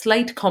was that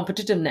slight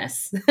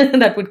competitiveness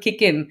that would kick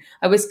in.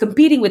 I was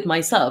competing with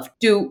myself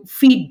to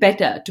feed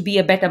better, to be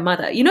a better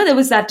mother. There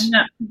was Yeah.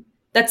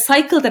 that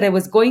cycle that I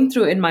was going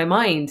through in my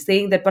mind,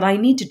 saying that, but I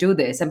need to do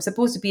this. I'm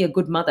supposed to be a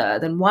good mother.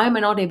 Then why am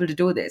I not able to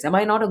do this? Am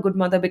I not a good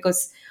mother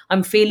because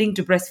I'm failing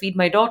to breastfeed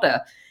my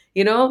daughter?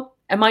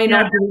 Am I Yeah.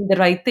 not doing the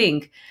right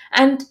thing?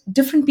 And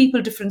different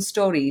people, different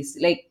stories,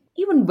 like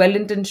even well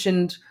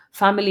intentioned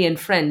family and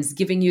friends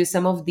giving you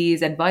some of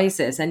these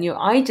advices. And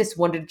I just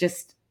wanted to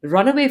just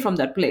run away from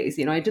that place.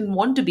 I didn't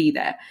want to be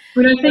there.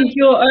 But I think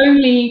your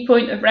only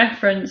point of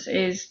reference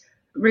is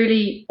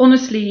really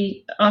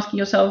honestly asking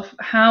yourself,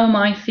 how am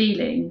I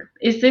feeling?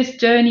 Is this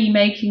journey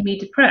making me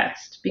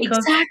depressed? Because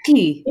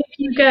Exactly. if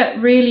you get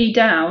really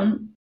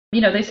down,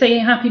 they say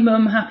happy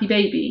mum, happy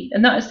baby.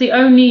 And that is the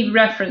only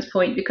reference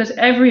point, because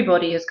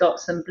everybody has got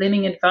some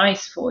blimmin'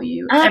 advice for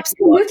you. Everyone.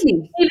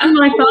 Absolutely. Even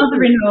my Absolutely.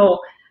 father-in-law,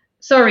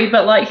 sorry,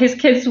 but like his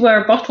kids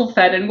were bottle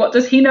fed, and what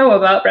does he know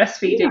about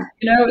breastfeeding?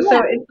 Yeah. So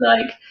Yeah. it's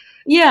like,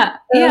 Yeah,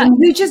 yeah. um,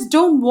 You just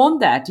don't want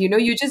that.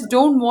 You just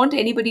don't want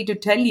anybody to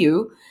tell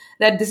you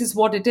that this is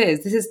what it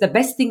is. This is the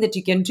best thing that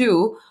you can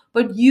do.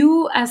 But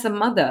you, as a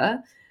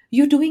mother,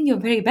 you're doing your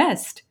very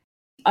best.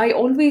 I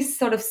always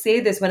sort of say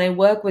this when I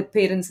work with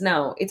parents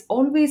now. It's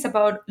always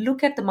about,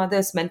 look at the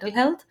mother's mental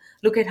health,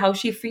 look at how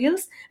she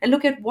feels, and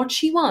look at what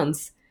she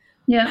wants.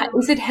 yeah,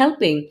 Is it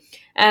helping?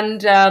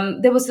 And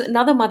there was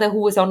another mother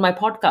who was on my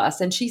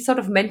podcast, and she sort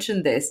of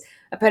mentioned this.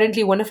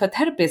 Apparently, one of her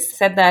therapists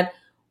said that,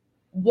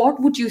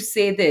 what would you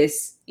say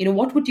this,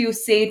 what would you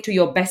say to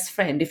your best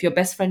friend if your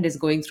best friend is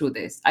going through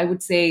this? I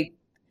would say,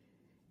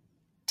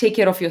 take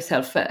care of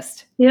yourself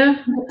first.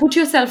 yeah. Put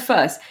yourself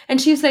first.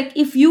 And she's like,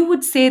 if you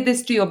would say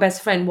this to your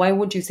best friend, why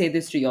wouldn't you say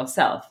this to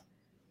yourself?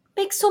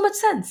 Makes so much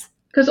sense,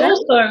 Because right?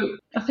 also,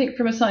 I think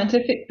from a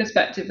scientific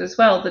perspective as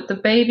well, that the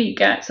baby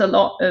gets a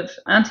lot of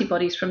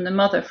antibodies from the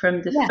mother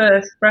from the Yeah.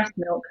 first breast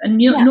milk,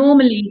 and Yeah.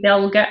 normally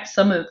they'll get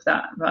some of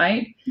that,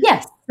 right?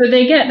 Yes. So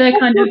they get their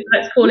kind of,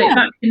 let's call it Yeah.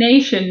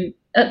 vaccination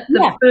at the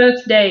Yeah.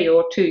 first day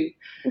or two.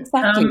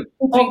 Exactly. 2,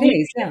 3 Obviously,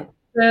 days. Yeah.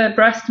 the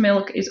breast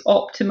milk is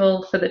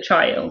optimal for the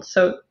child.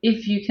 So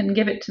if you can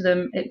give it to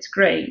them, it's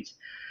great.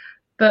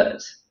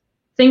 But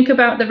think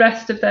about the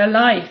rest of their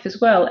life as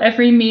well.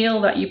 Every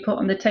meal that you put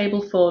on the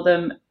table for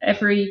them,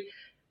 every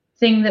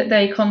thing that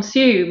they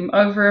consume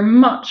over a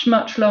much,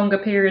 much longer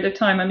period of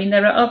time. I mean,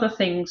 there are other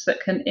things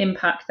that can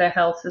impact their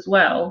health as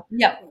well.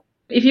 Yeah.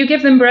 If you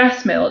give them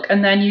breast milk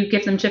and then you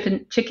give them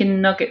chicken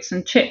nuggets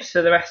and chips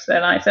for the rest of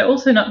their life, they're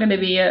also not going to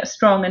be a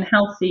strong and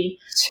healthy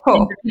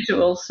Sure.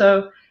 individual.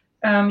 So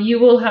you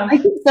will have, I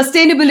think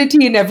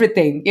sustainability in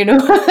everything, yeah.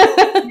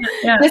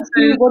 Just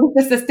see So what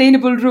is the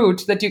sustainable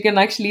route that you can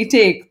actually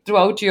take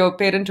throughout your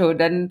parenthood,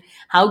 and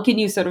how can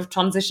you sort of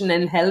transition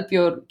and help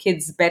your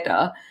kids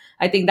better.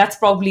 I think that's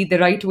probably the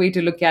right way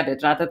to look at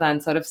it, rather than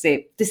sort of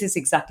say, this is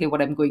exactly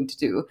what I'm going to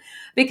do.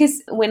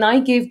 Because when I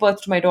gave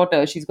birth to my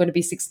daughter, she's going to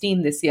be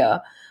 16 this year.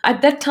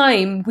 At that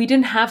time, we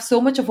didn't have so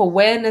much of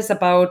awareness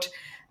about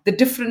the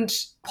different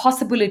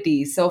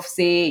possibilities of,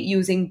 say,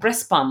 using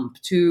breast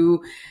pump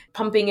to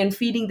pumping and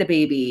feeding the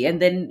baby,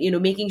 and then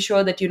making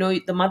sure that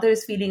the mother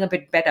is feeling a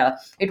bit better.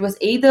 It was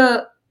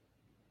either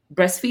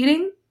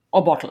breastfeeding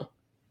or bottle.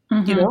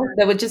 mhm.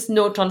 There was just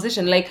no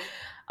transition. Like,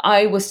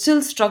 I was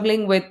still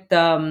struggling with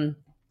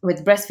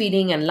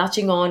breastfeeding and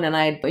latching on, and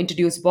I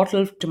introduced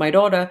bottle to my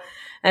daughter,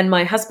 and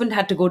my husband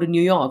had to go to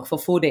New York for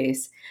 4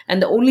 days.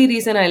 And the only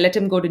reason I let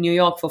him go to New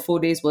York for 4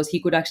 days was he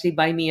could actually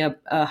buy me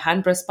a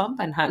hand breast pump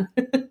and hand.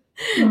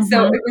 So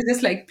Mhm. it was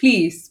just like,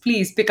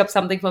 please pick up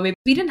something for me.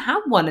 We didn't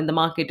have one in the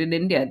market in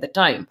India at the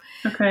time.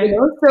 Okay.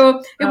 So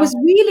it Wow. was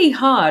really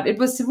hard. It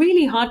was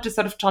really hard to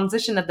sort of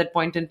transition at that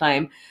point in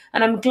time.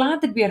 And I'm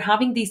glad that we are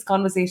having these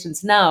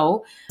conversations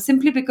now,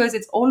 simply because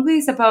it's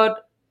always about,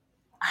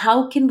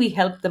 how can we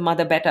help the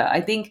mother better? I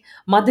think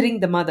mothering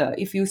the mother,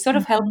 if you sort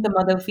of help the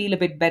mother feel a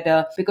bit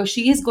better, because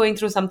she is going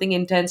through something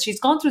intense, she's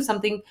gone through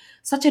something,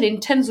 such an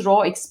intense, raw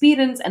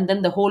experience, and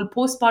then the whole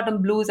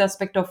postpartum blues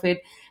aspect of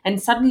it,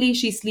 and suddenly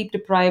she's sleep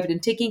deprived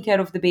and taking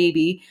care of the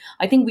baby.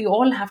 I think we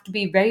all have to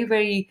be very,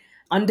 very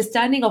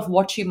understanding of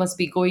what she must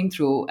be going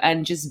through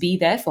and just be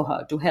there for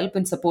her to help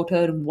and support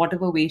her in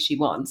whatever way she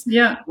wants.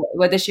 Yeah.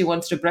 Whether she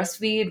wants to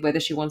breastfeed, whether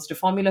she wants to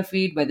formula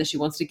feed, whether she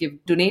wants to give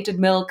donated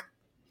milk,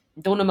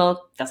 donor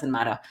milk, doesn't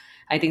matter.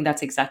 I think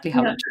that's exactly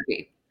how Yeah. it should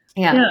be.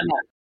 Yeah. Yeah. Yeah.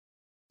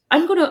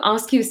 I'm going to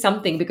ask you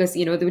something because,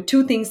 there were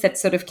two things that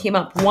sort of came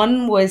up.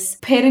 One was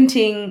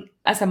parenting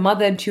as a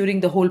mother during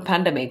the whole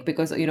pandemic,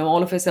 because,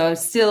 all of us are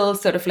still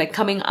sort of like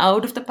coming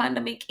out of the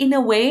pandemic in a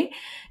way.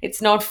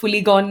 It's not fully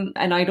gone.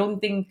 And I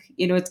don't think,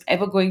 it's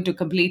ever going to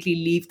completely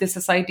leave the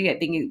society. I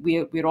think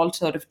we're all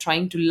sort of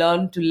trying to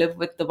learn to live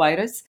with the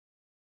virus.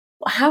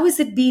 How has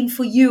it been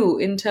for you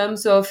in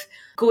terms of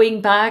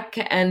going back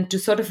and to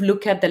sort of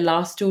look at the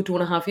last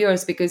 2.5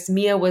 years? Because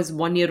Mia was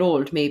 1 year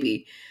old,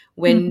 maybe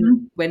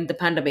Hmm. when the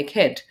pandemic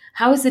hit.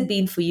 How has it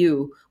been for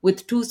you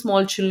with two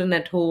small children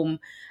at home,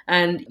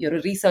 and you're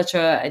a researcher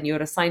and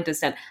you're a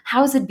scientist? And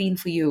how has it been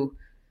for you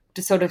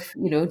to sort of,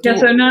 Yeah. do?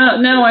 So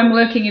now I'm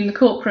working in the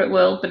corporate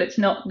world, but it's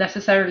not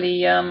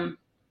necessarily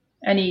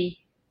any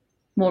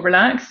more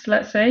relaxed,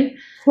 let's say.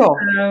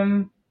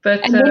 Sure.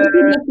 But And when did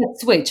you make that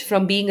switch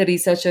from being a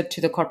researcher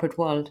to the corporate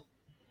world?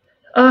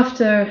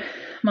 after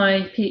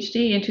my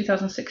PhD in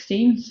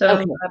 2016, so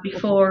Okay. Okay.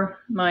 before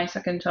my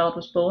second child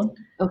was born,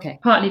 Okay.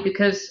 partly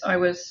because I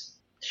was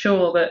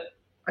sure that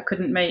I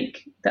couldn't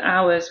make the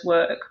hours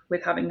work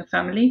with having a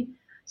family.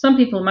 Some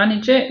people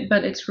manage it,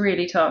 but it's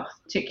really tough,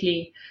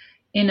 particularly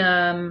in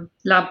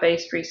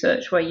lab-based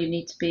research where you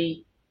need to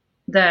be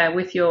there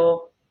with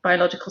your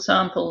biological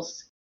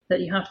samples, that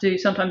you have to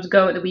sometimes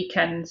go at the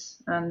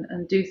weekends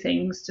and do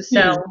things to Hmm.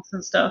 cells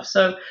and stuff.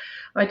 So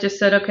I just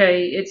said,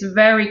 okay, it's a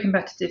very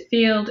competitive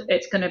field.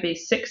 It's going to be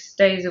 6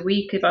 days a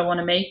week if I want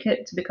to make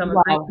it to become a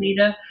group Wow.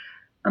 leader.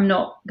 I'm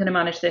not going to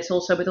manage this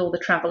also with all the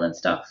travel and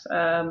stuff.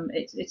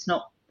 It's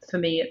not for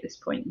me at this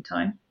point in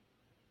time.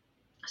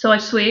 So I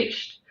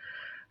switched,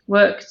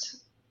 worked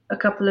a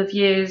couple of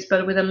years,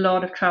 but with a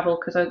lot of travel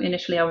because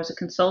initially I was a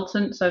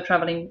consultant, so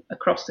traveling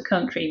across the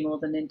country more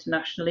than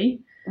internationally.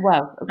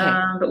 Wow. Okay.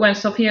 But when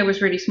Sophia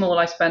was really small,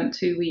 I spent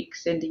 2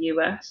 weeks in the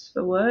US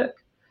for work.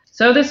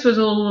 So this was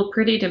all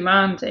pretty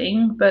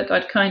demanding, but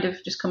I'd kind of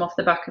just come off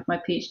the back of my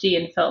PhD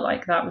and felt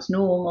like that was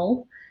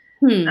normal.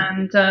 Hmm.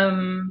 And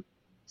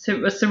so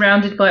it was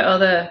surrounded by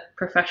other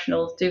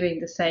professionals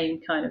doing the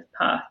same kind of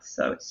path.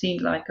 So it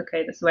seemed like,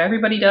 okay, this is what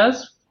everybody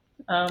does.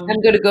 I'm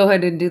going to go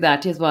ahead and do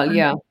that as well.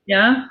 Yeah.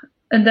 Yeah.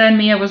 And then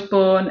Mia was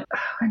born.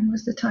 When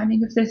was the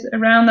timing of this?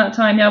 Around that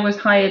time, yeah, I was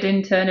hired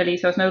internally,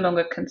 so I was no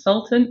longer a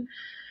consultant.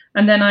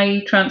 And then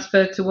I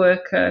transferred to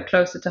work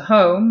closer to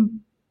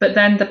home. But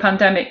then the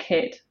pandemic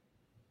hit.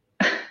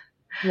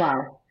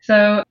 Wow.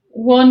 So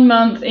 1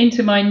 month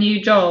into my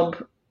new job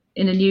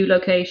in a new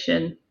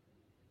location,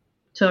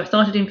 so I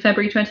started in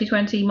February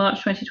 2020, March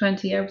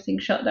 2020, everything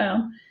shut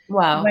down.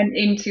 Wow. Went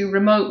into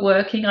remote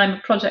working. I'm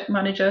a project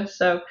manager,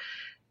 so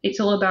it's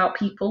all about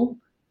people.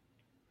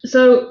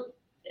 So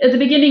at the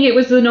beginning, it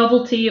was the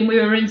novelty, and we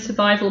were in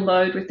survival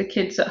mode with the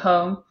kids at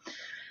home.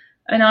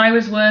 And I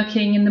was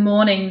working in the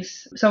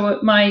mornings. So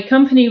my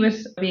company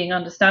was being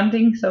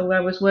understanding. So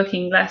I was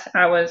working less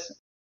hours.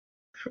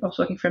 I was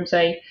working from,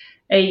 say,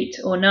 8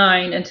 or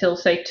 9 until,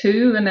 say,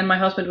 2. And then my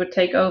husband would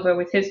take over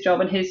with his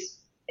job, and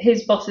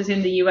his boss is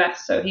in the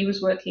US. So he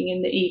was working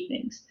in the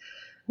evenings.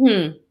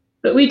 Hmm.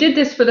 But we did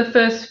this for the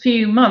first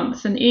few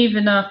months. And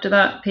even after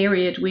that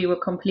period, we were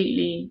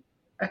completely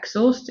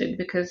exhausted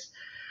because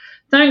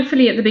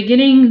thankfully, at the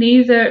beginning,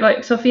 neither,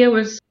 like Sophia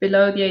was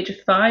below the age of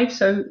 5,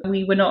 so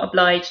we were not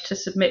obliged to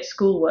submit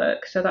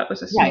schoolwork. So that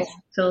was a Right.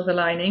 small silver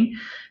lining.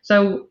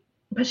 So,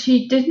 but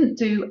she didn't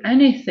do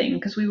anything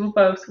because we were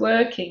both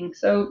working.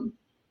 So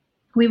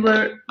we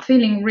were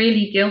feeling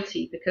really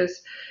guilty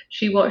because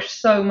she watched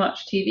so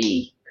much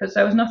TV because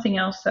there was nothing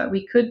else that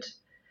we could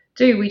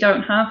do. We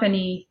don't have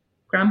any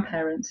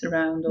grandparents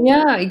around,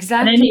 Yeah, and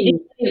exactly.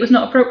 it was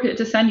not appropriate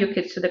to send your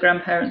kids to the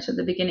grandparents at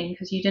the beginning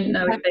because you didn't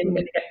know if they were Exactly.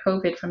 going to get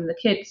COVID from the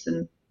kids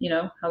and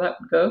how that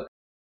would go.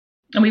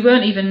 And we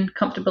weren't even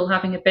comfortable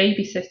having a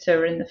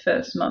babysitter in the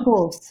first Of month,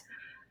 course.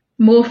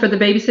 more for the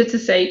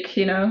babysitter's sake.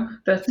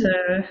 But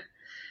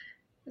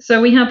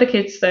so we had the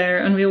kids there,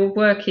 and we were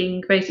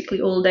working basically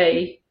all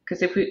day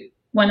because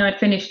when I'd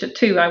finished at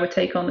 2, I would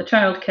take on the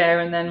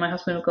childcare, and then my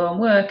husband would go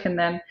on work, and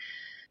then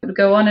it would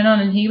go on,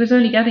 and he was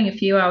only getting a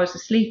few hours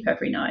of sleep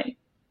every night.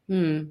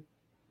 Hmm.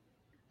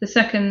 The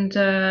second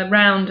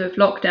round of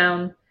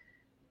lockdown,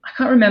 I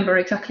can't remember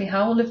exactly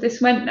how all of this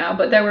went now,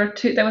 but there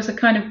was a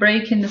kind of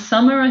break in the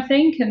summer, I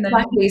think, and then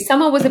Exactly.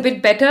 Summer was a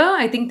bit better.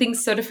 I think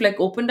things sort of like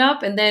opened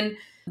up, and then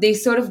they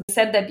sort of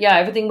said that, yeah,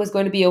 everything was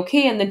going to be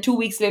okay. And then 2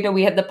 weeks later,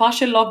 we had the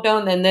partial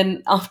lockdown. And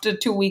then after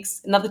 2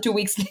 weeks, another 2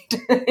 weeks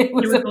later, it it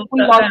was was a all full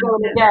shut down.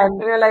 lockdown again.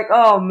 We were like,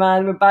 oh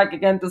man, we're back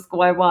again to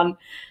square one.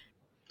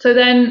 So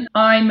then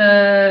I'm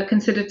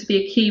considered to be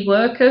a key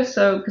worker,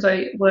 so because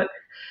I work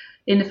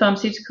in the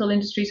pharmaceutical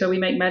industry, so we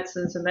make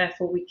medicines, and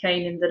therefore we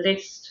came in the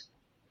list.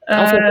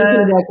 Also,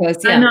 essential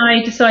workers, yeah. And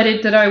I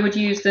decided that I would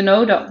use the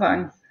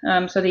no.vang,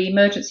 so the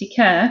emergency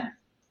care,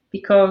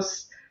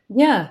 because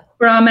Yeah.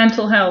 for our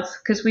mental health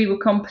because we were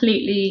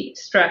completely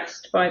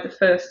stressed by the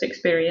first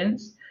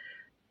experience.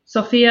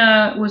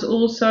 Sophia was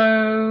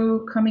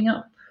also coming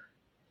up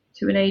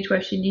to an age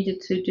where she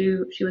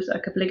was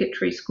like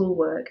obligatory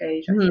schoolwork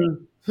age, I think,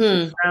 Hmm.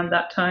 Hmm. around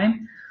that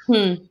time.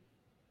 Hmm.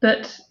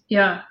 But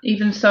yeah,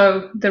 even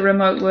so, the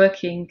remote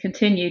working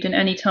continued, and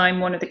any time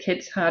one of the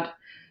kids had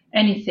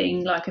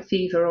anything like a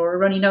fever or a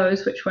runny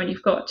nose, which when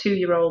you've got a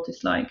 2-year-old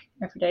is like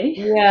every day,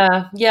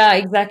 Yeah. Yeah,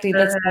 exactly.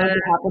 That's going to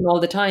uh, happen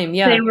all the time. they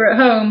Yeah. were at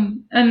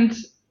home. And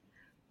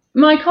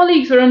my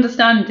colleagues were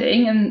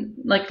understanding, and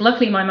like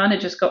luckily my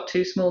manager's got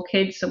 2 small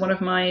kids. So one of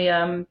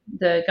my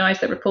the guys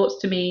that reports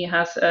to me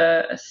had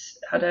a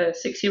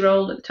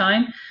 6-year-old at the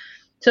time,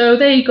 so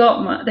they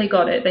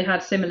got it. They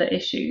had similar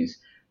issues,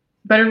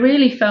 but I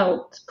really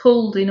felt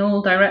pulled in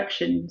all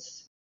directions.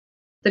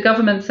 The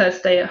government says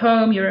stay at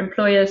home, your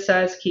employer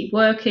says keep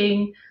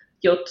working,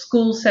 your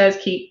school says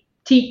keep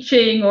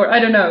teaching, or I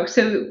don't know.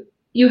 So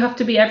you have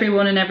to be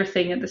everyone and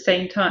everything at the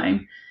same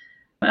time.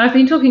 I've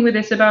been talking with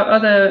this about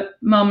other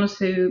mums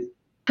who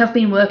have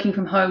been working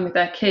from home with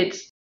their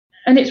kids.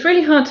 And it's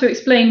really hard to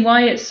explain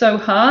why it's so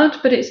hard,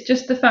 but it's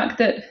just the fact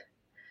that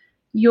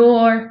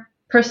your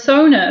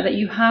persona that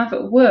you have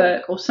at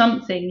work or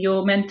something,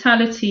 your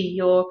mentality,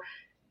 your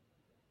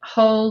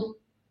whole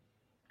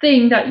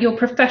thing that your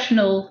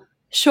professional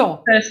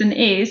Sure. person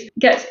is,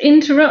 gets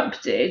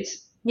interrupted.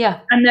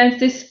 Yeah. And there's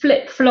this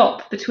flip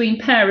flop between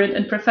parent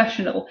and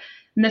professional.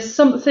 And there's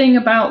something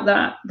about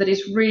that that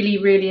is really,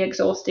 really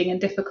exhausting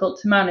and difficult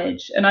to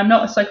manage. And I'm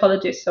not a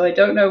psychologist, so I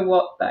don't know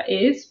what that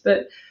is,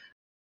 but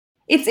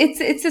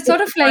It's a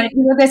sort of like,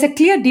 there's a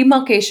clear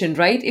demarcation,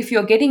 right? If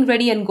you're getting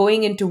ready and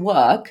going into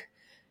work,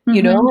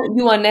 mm-hmm.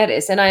 you are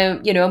Nerys and I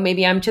am,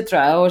 maybe I'm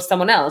Chitra or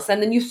someone else.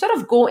 And then you sort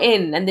of go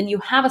in and then you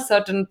have a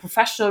certain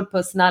professional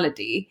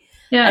personality.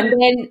 Yeah, And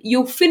then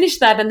you finish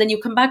that and then you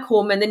come back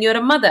home and then you're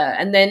a mother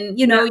and then,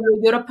 yeah.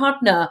 you're a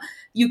partner.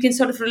 You can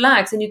sort of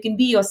relax and you can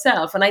be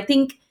yourself. And I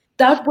think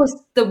that was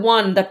the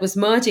one that was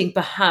merging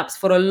perhaps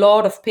for a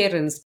lot of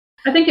parents.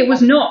 I think it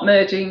was not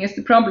merging is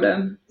the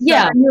problem. So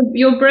Yeah,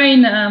 your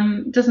brain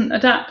doesn't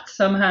adapt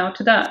somehow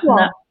to that and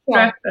that sure,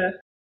 sure.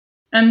 pressure.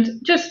 And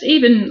just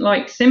even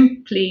like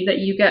simply that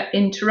you get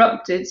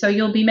interrupted. So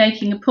you'll be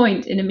making a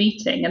point in a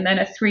meeting, and then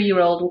a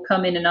 3-year-old will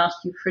come in and ask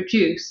you for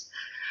juice.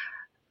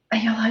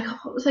 And you're like, oh,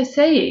 what was I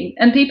saying?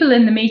 And people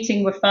in the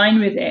meeting were fine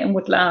with it and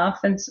would laugh.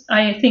 And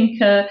I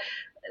think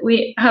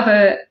we have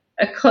a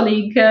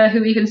colleague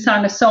who even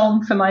sang a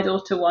song for my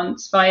daughter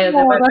once via the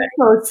Oh, WebEx.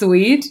 that's so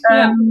sweet.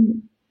 Yeah.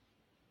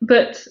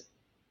 But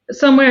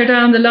somewhere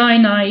down the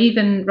line, I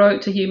even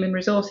wrote to Human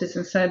Resources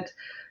and said,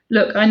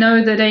 look, I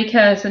know the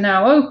daycares are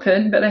now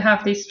open, but they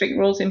have these strict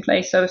rules in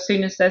place. So as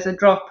soon as there's a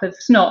drop of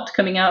snot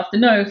coming out of the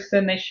nose,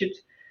 then they should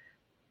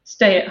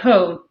stay at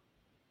home.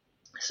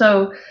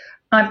 So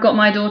I've got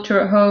my daughter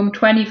at home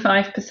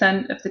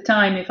 25% of the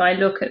time. If I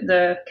look at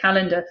the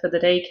calendar for the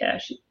daycare,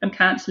 I'm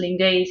cancelling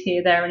days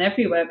here, there, and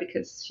everywhere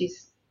because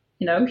she's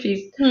 2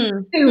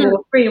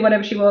 or 3 or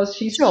whatever she was.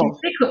 She's Sure.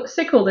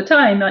 sick all the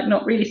time, like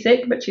not really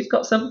sick, but she's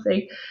got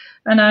something.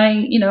 And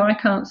I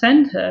can't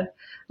send her.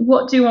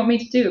 What do you want me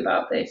to do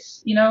about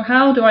this?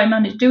 How do I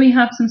manage? Do we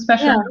have some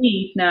special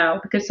leave now?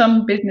 Because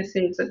some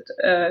businesses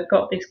have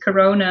got this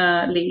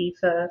corona leave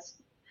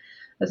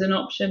as an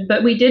option,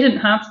 but we didn't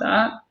have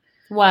that.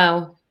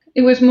 Wow.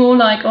 It was more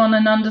like on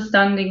an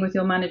understanding with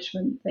your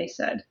management, they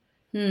said.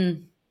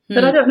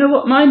 But I don't know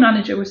what my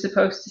manager was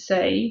supposed to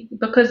say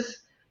because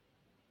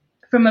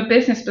from a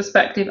business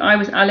perspective, I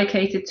was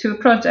allocated to a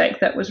project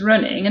that was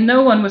running and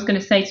no one was going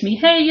to say to me,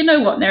 hey, you know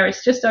what,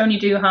 Nerys, just only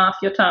do half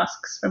your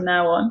tasks from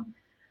now on.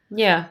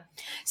 Yeah.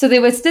 So they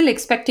were still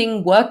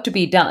expecting work to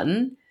be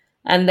done.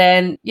 And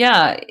then,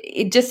 yeah,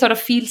 it just sort of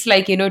feels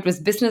like, it was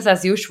business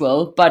as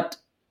usual, but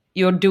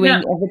you're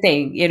doing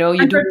everything,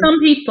 And for some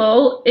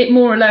people, it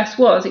more or less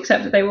was,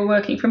 except that they were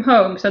working from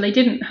home. So they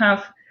didn't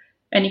have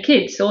any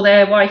kids, or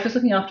their wife was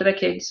looking after their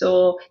kids,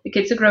 or the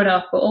kids are grown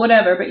up, or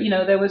whatever. But,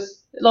 there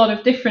was a lot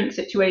of different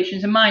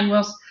situations, and mine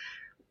was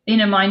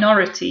in a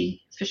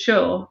minority for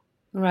sure.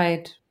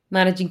 Right.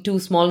 Managing 2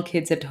 small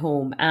kids at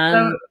home.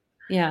 And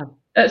yeah.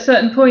 At a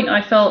certain point,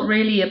 I felt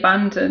really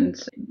abandoned.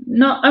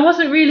 I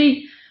wasn't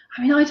really,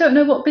 I don't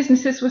know what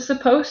businesses were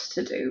supposed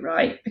to do,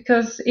 right?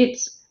 Because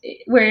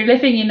we're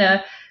living in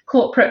a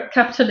corporate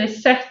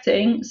capitalist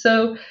setting,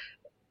 so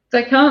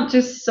they can't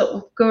just sort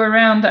of go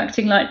around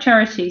acting like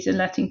charities and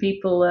letting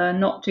people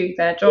not do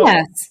their job.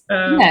 Yes.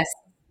 Yes.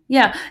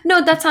 Yeah.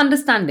 No, that's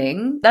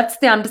understanding. That's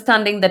the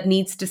understanding that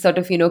needs to sort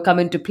of, come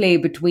into play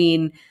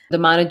between the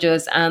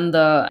managers and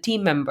the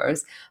team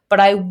members. But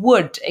I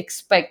would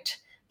expect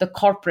the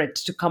corporate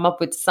to come up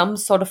with some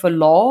sort of a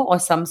law or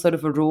some sort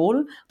of a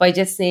rule by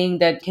just saying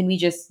that, can we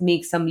just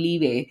make some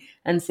leeway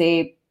and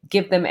say,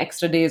 give them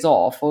extra days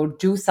off or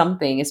do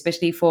something,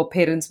 especially for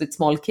parents with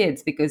small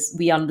kids, because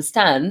we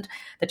understand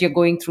that you're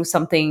going through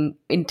something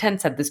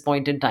intense at this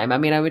point in time.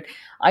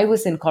 I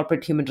was in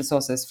corporate human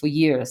resources for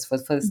years, for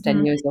the first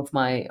 10 years of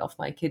my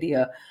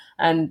career.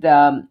 And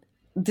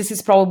this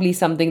is probably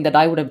something that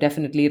I would have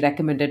definitely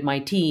recommended my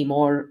team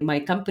or my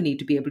company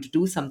to be able to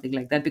do something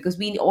like that, because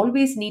we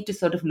always need to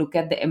sort of look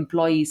at the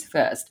employees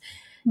first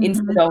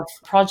instead Hmm. of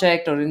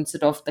project or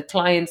instead of the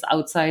clients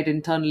outside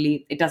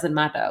internally. It doesn't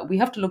matter. We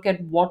have to look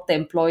at what the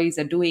employees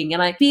are doing.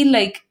 And I feel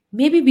like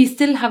maybe we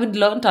still haven't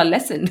learned our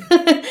lesson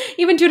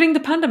even during the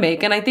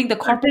pandemic. And I think the I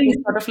corporate is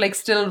think sort of like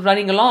still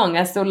running along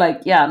as though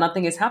like, yeah,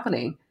 nothing is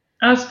happening.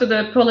 as for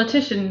the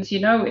politicians,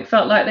 it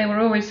felt like they were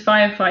always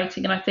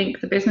firefighting, and I think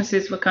the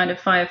businesses were kind of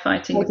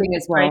firefighting with the Voting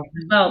as corporations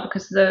well. as well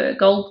because the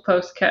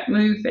goalpost kept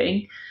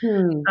moving.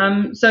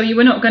 Hmm. So you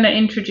were not going to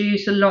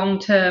introduce a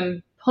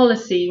long-term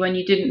policy when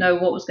you didn't know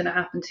what was going to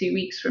happen 2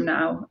 weeks from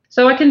now.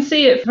 So I can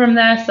see it from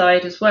their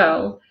side as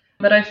well,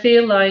 but I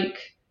feel like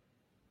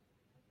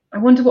I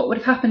wonder what would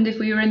have happened if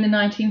we were in the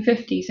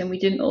 1950s and we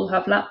didn't all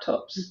have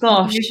laptops. Would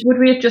Gosh. we, would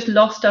we have just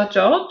lost our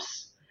jobs?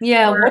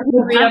 Yeah, Or what would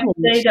would we have have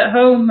happened? stayed at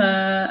home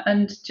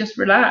and just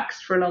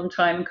relaxed for a long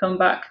time and come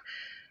back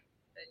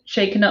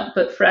shaken up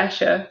but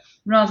fresher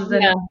rather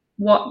Yeah, than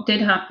what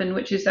did happen,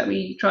 which is that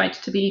we tried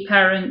to be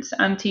parents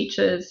and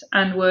teachers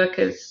and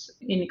workers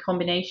in a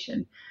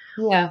combination.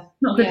 yeah,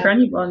 Not good yeah. for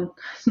anyone.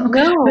 It's not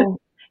good for, No,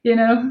 you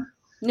know.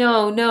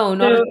 no, no,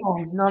 not at So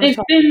all. Not at it's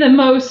all. been the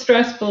most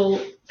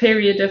stressful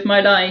period of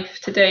my life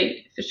to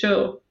date, for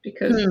sure,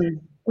 because Hmm.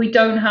 we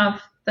don't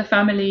have the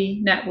family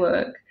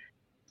network.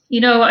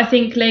 I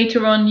think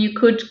later on you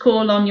could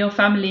call on your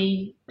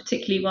family,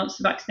 particularly once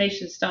the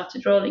vaccinations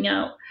started rolling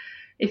out,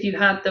 if you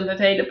had them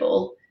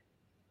available.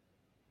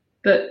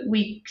 But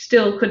we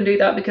still couldn't do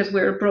that because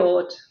we're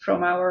abroad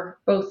from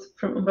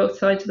both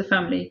sides of the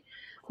family.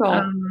 So,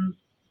 Um,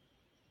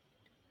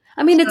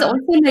 I mean, it's so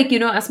also like,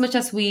 as much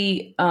as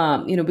we,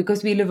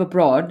 because we live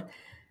abroad,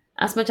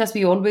 as much as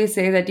we always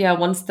say that, yeah,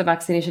 once the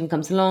vaccination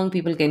comes along,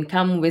 people can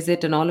come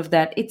visit and all of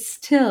that, it's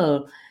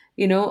still,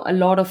 a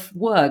lot of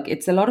work.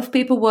 It's a lot of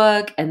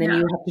paperwork. And then yeah,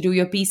 you have to do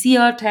your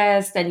PCR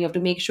test and you have to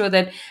make sure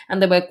that,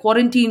 and there were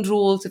quarantine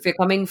rules if you're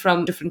coming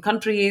from different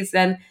countries.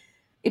 And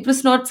it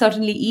was not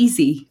certainly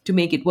easy to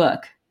make it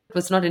work. It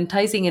was not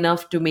enticing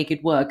enough to make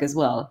it work as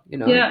well.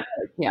 yeah.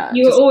 Yeah,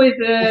 You're just always,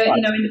 so far.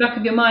 in the back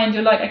of your mind,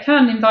 you're like, I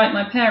can invite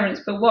my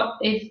parents, but what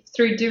if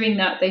through doing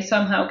that they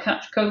somehow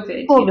catch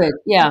COVID? COVID,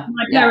 yeah,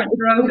 My yeah, parents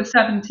are over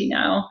 70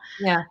 now,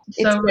 yeah.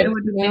 It's so it that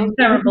would have been you would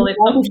terrible be if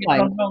something had mortified.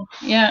 gone wrong.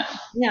 Yeah,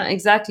 Yeah,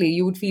 exactly.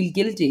 You would feel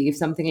guilty if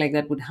something like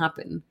that would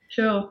happen,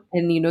 sure.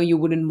 and you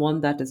wouldn't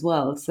want that as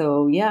well.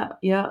 So yeah,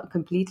 yeah,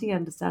 completely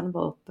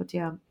understandable. But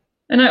yeah,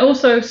 And I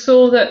also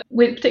saw that,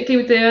 particularly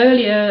with the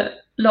earlier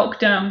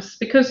lockdowns,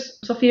 because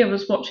Sophia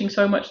was watching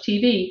so much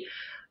TV,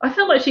 I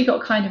felt like she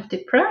got kind of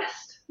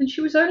depressed. And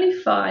she was only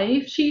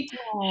 5. She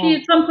oh,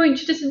 at some point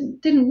she just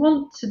didn't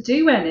want to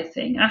do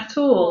anything at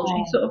all. She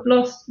oh, sort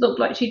of looked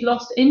like she'd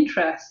lost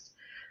interest.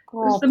 It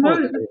was oh,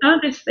 the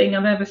saddest thing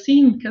I've ever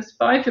seen because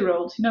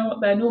 5-year-olds, you know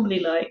what they're normally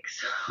like.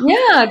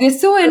 yeah, they're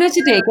so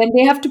energetic and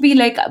they have to be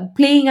like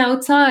playing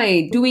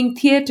outside, doing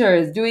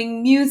theaters,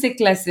 doing music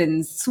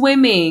lessons,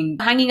 swimming,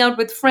 hanging out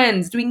with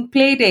friends, doing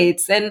play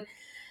dates, and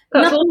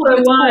That's nothing of also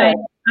the why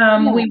sort.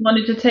 Yeah. we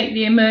wanted to take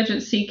the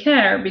emergency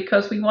care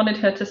because we wanted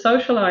her to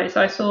socialize.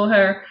 I saw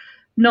her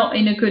not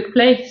in a good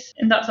place,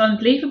 and that's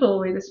unbelievable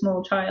with a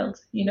small child.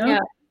 Yeah,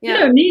 You yeah.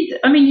 don't need.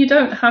 I mean, you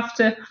don't have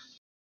to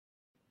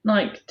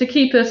like to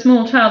keep a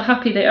small child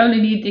happy. They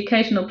only need the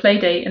occasional play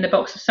date and a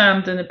box of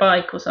sand and a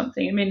bike or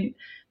something. I mean,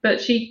 but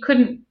she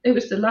couldn't. It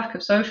was the lack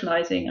of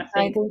socializing, I I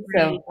think, think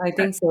really so. I think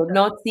affected so. her.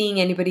 Not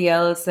seeing anybody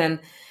else and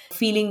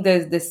feeling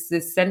this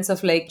sense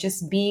of like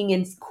just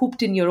being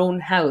cooped in your own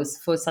house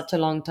for such a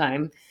long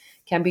time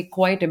can be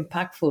quite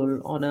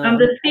impactful on a And on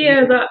the a fear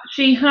family. that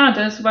she had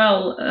as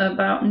well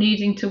about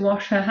needing to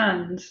wash her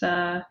hands.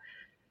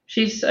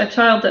 She's a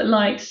child that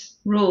likes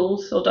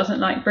rules or doesn't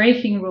like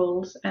breaking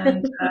rules,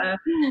 and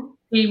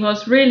she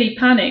was really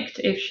panicked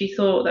if she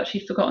thought that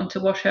she'd forgotten to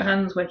wash her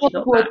hands when Oh, she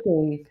got poor back,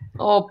 thing.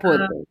 Oh, poor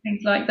thing.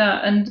 things like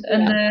that. And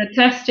Yeah. the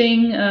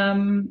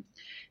testing,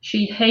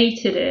 she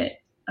hated it.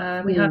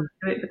 We had Hmm.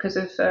 to do it because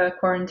of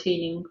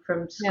quarantining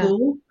from Yeah.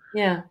 school.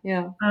 Yeah.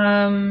 Yeah.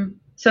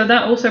 So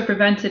that also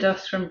prevented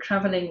us from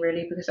traveling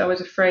really because I was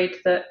afraid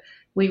that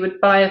we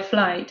would buy a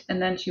flight and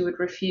then she would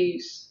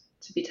refuse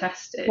to be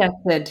tested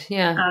Tested.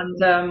 Yeah.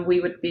 and we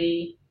would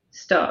be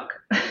stuck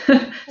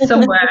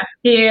somewhere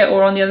here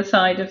or on the other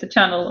side of the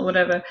channel or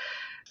whatever.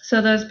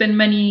 So there's been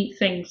many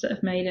things that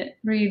have made it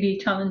really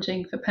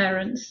challenging for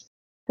parents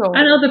and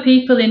So, other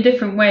people in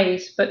different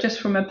ways, but just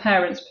from a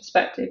parent's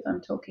perspective, I'm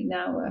talking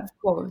now. of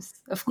course,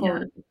 of Yeah.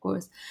 course, of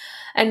course.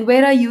 And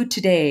where are you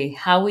today?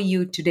 How are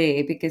you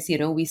today? Because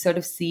we sort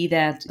of see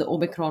that the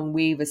Omicron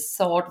wave is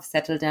sort of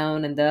settled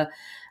down, and the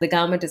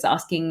government is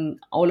asking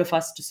all of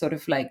us to sort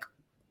of like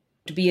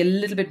to be a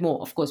little bit more.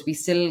 Of course, we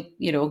still,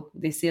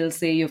 they still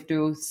say you have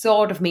to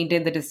sort of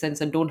maintain the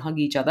distance and don't hug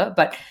each other,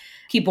 but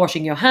keep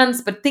washing your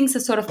hands. But things are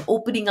sort of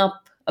opening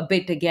up a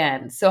bit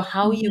again. So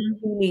how are you Mhm.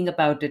 feeling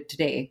about it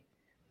today?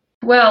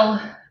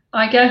 Well,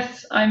 I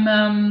guess I'm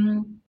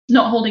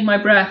not holding my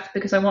breath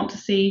because I want to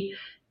see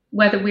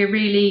whether we're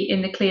really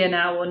in the clear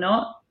now or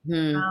not.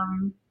 Hmm.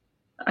 Um,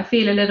 I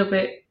feel a little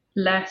bit.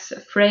 less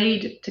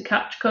afraid to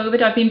catch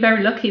COVID. I've been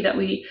very lucky that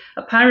we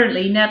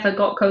apparently never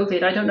got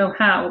COVID. I don't know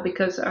how,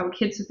 because our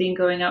kids have been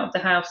going out of the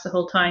house the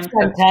whole time. So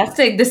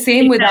Fantastic. The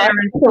same with our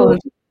household.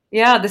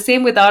 Yeah, the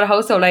same with our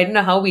household. I don't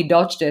know how we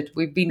dodged it.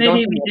 We've been maybe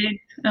dodging we it. did,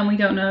 and we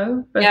don't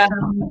know. But Yeah.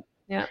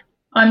 Yeah.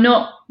 I'm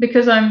not,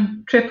 because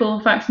I'm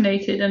triple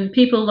vaccinated, and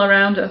people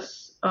around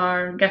us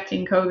are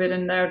getting COVID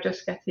and they're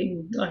just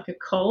getting like a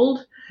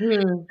cold.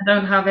 I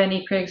don't have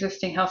any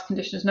pre-existing health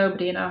conditions.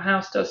 Nobody in our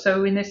house does.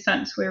 So in this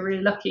sense, we're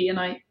really lucky, and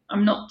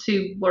I'm not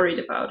too worried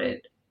about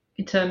it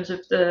in terms of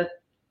the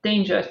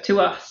danger to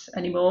us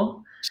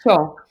anymore.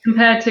 Sure.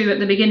 Compared to at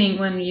the beginning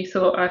when you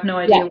thought, I have no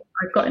idea what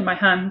I've got in my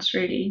hands,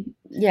 really.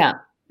 Yeah.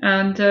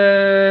 And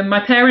my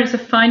parents are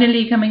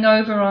finally coming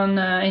over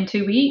in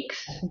 2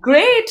 weeks.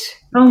 Great.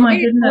 Oh my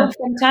Great. goodness.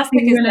 How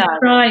fantastic is I'm going to that?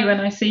 cry when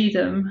I see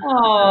them.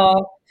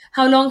 Oh,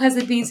 how long has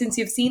it been since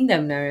you've seen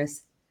them,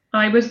 Nerys?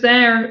 I was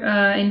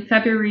there in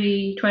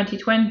February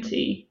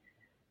 2020,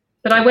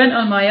 but I went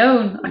on my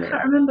own. I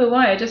can't remember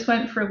why. I just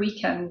went for a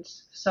weekend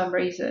for some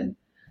reason.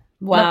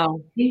 Wow.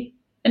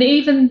 And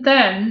even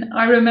then,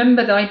 I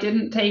remember that I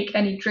didn't take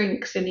any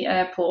drinks in the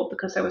airport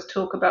because there was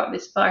talk about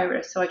this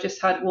virus. So I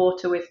just had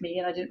water with me,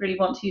 and I didn't really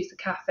want to use the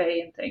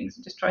cafe and things.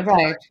 I just tried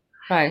to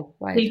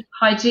be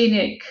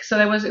hygienic. So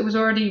it was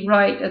already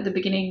right at the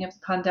beginning of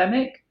the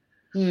pandemic.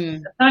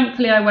 So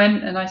thankfully, I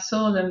went and I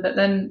saw them, but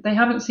then they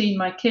haven't seen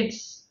my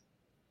kids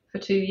for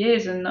 2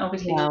 years, and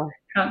obviously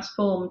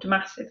transformed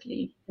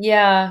massively.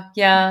 Yeah.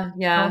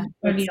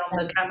 Only on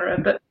the camera,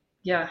 but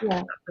yeah.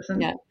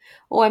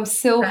 Oh, I'm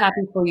so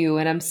happy for you,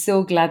 and I'm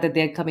so glad that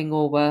they're coming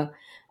over.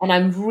 And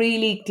I'm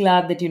really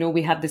glad that,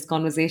 we had this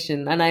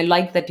conversation. And I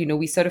like that,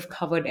 we sort of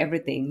covered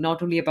everything,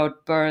 not only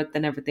about birth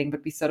and everything,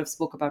 but we sort of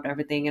spoke about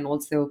everything, and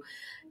also,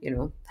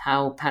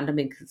 how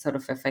pandemic is sort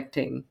of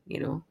affecting,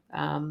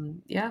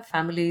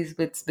 families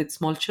with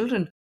small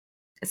children.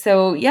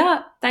 So,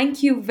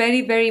 thank you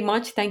very, very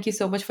much. Thank you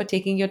so much for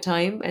taking your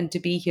time and to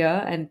be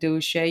here and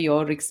to share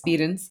your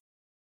experience.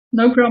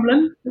 No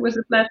problem. It was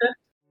a pleasure.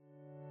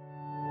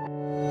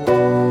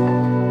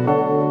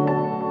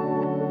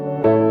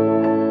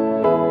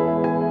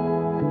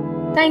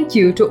 Thank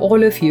you to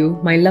all of you,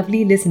 my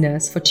lovely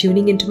listeners, for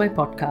tuning into my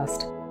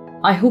podcast.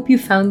 I hope you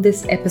found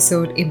this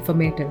episode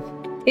informative.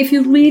 If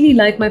you really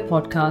like my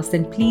podcast,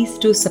 then please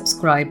do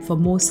subscribe for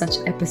more such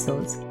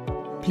episodes.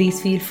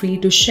 Please feel free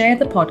to share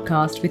the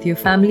podcast with your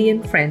family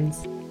and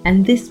friends,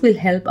 and this will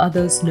help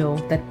others know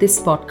that this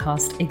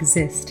podcast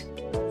exists.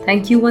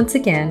 Thank you once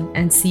again,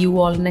 and see you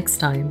all next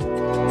time.